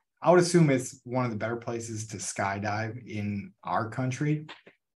 but I would assume it's one of the better places to skydive in our country,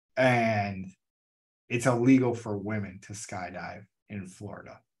 and it's illegal for women to skydive in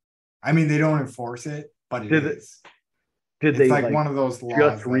Florida. I mean, they don't enforce it, but it is. Did It's they like like one of those laws.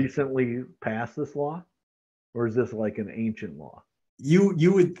 just recently pass this law, or is this like an ancient law?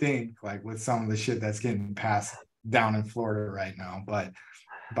 You would think like with some of the shit that's getting passed down in Florida right now, but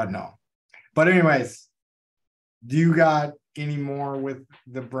no. But anyways, do you got any more with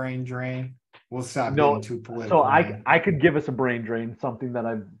the brain drain? We'll stop getting too political. So I could give us a brain drain, something that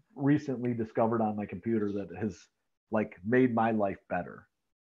I've recently discovered on my computer that has like made my life better.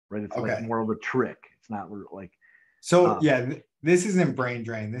 Right? It's like more of a trick. It's not like so this isn't brain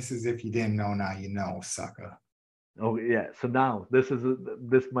drain. This is if you didn't know, now you know, sucker. Oh yeah. So now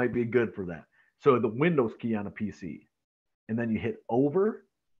this might be good for that. So the Windows key on a PC, and then you hit over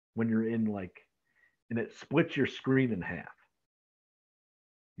when you're in like, and it splits your screen in half.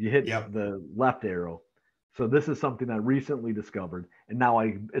 You hit the left arrow. So this is something I recently discovered, and now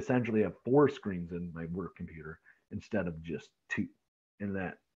I essentially have 4 screens in my work computer instead of just 2, and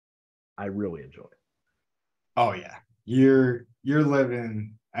that I really enjoy. Oh yeah, you're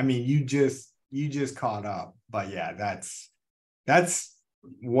living. I mean, you just caught up, but yeah, that's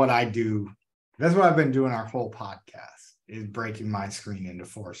what I do. That's what I've been doing our whole podcast, is breaking my screen into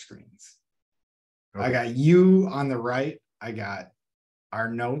 4 screens. Okay. I got you on the right. I got our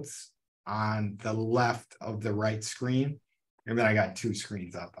notes on the left of the right screen, and then I got 2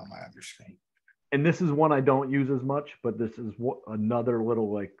 screens up on my other screen. And this is one I don't use as much, but this is another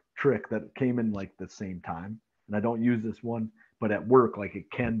little like trick that came in like the same time. And I don't use this one, but at work, like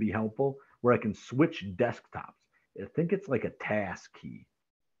it can be helpful where I can switch desktops. I think it's like a task key.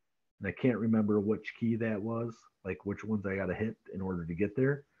 And I can't remember which key that was, like which ones I got to hit in order to get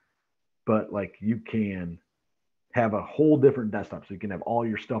there. But like you can have a whole different desktop. So you can have all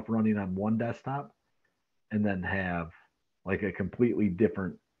your stuff running on one desktop and then have like a completely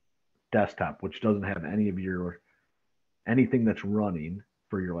different desktop, which doesn't have any of your anything that's running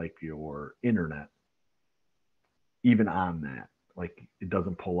for your like your internet, even on that. Like it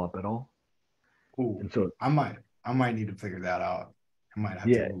doesn't pull up at all. Ooh, and so I might need to figure that out. I might have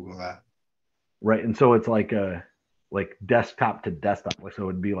to Google that. Right. And so it's like a like desktop to desktop. Like so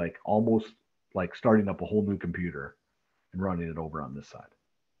it'd be like almost like starting up a whole new computer and running it over on this side.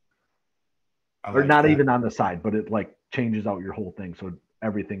 Or not even on the side, but it like changes out your whole thing. So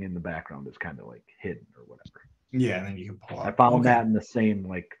everything in the background is kind of like hidden or whatever. Yeah, and then you can pull up. I found that in the same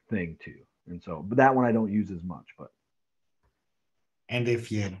like thing too. And so, but that one I don't use as much, but. And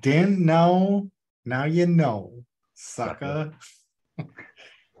if you didn't know, now you know, sucker.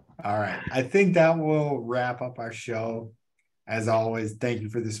 All right. I think that will wrap up our show. As always, thank you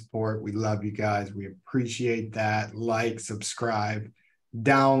for the support. We love you guys. We appreciate that. Like, subscribe,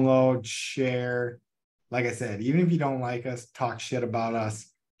 download, share. Like I said, even if you don't like us, talk shit about us,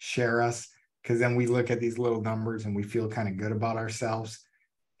 share us, because then we look at these little numbers and we feel kind of good about ourselves.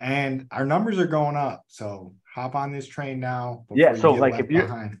 And our numbers are going up. So hop on this train now. Yeah. So like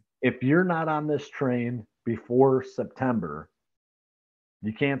if you're not on this train, before September,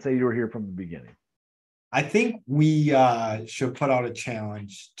 you can't say you were here from the beginning. I think we should put out a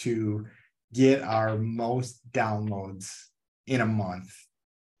challenge to get our most downloads in a month,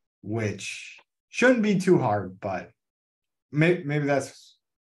 which shouldn't be too hard, but maybe we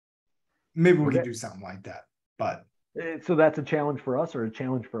Okay. can do something like that. But So that's a challenge for us or a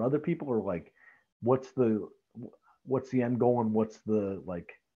challenge for other people, or like what's the end goal and what's the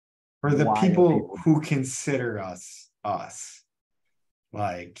like for the why are people who consider us,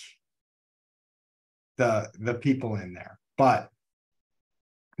 like the people in there, but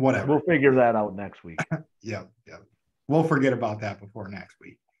whatever. We'll figure that out next week. Yep. We'll forget about that before next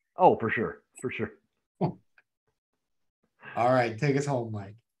week. Oh, for sure. All right, take us home,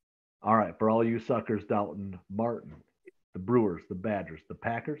 Mike. All right, for all you suckers doubting Martin, the Brewers, the Badgers, the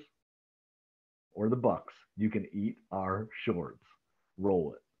Packers, or the Bucks, you can eat our shorts.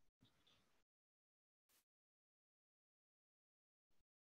 Roll it.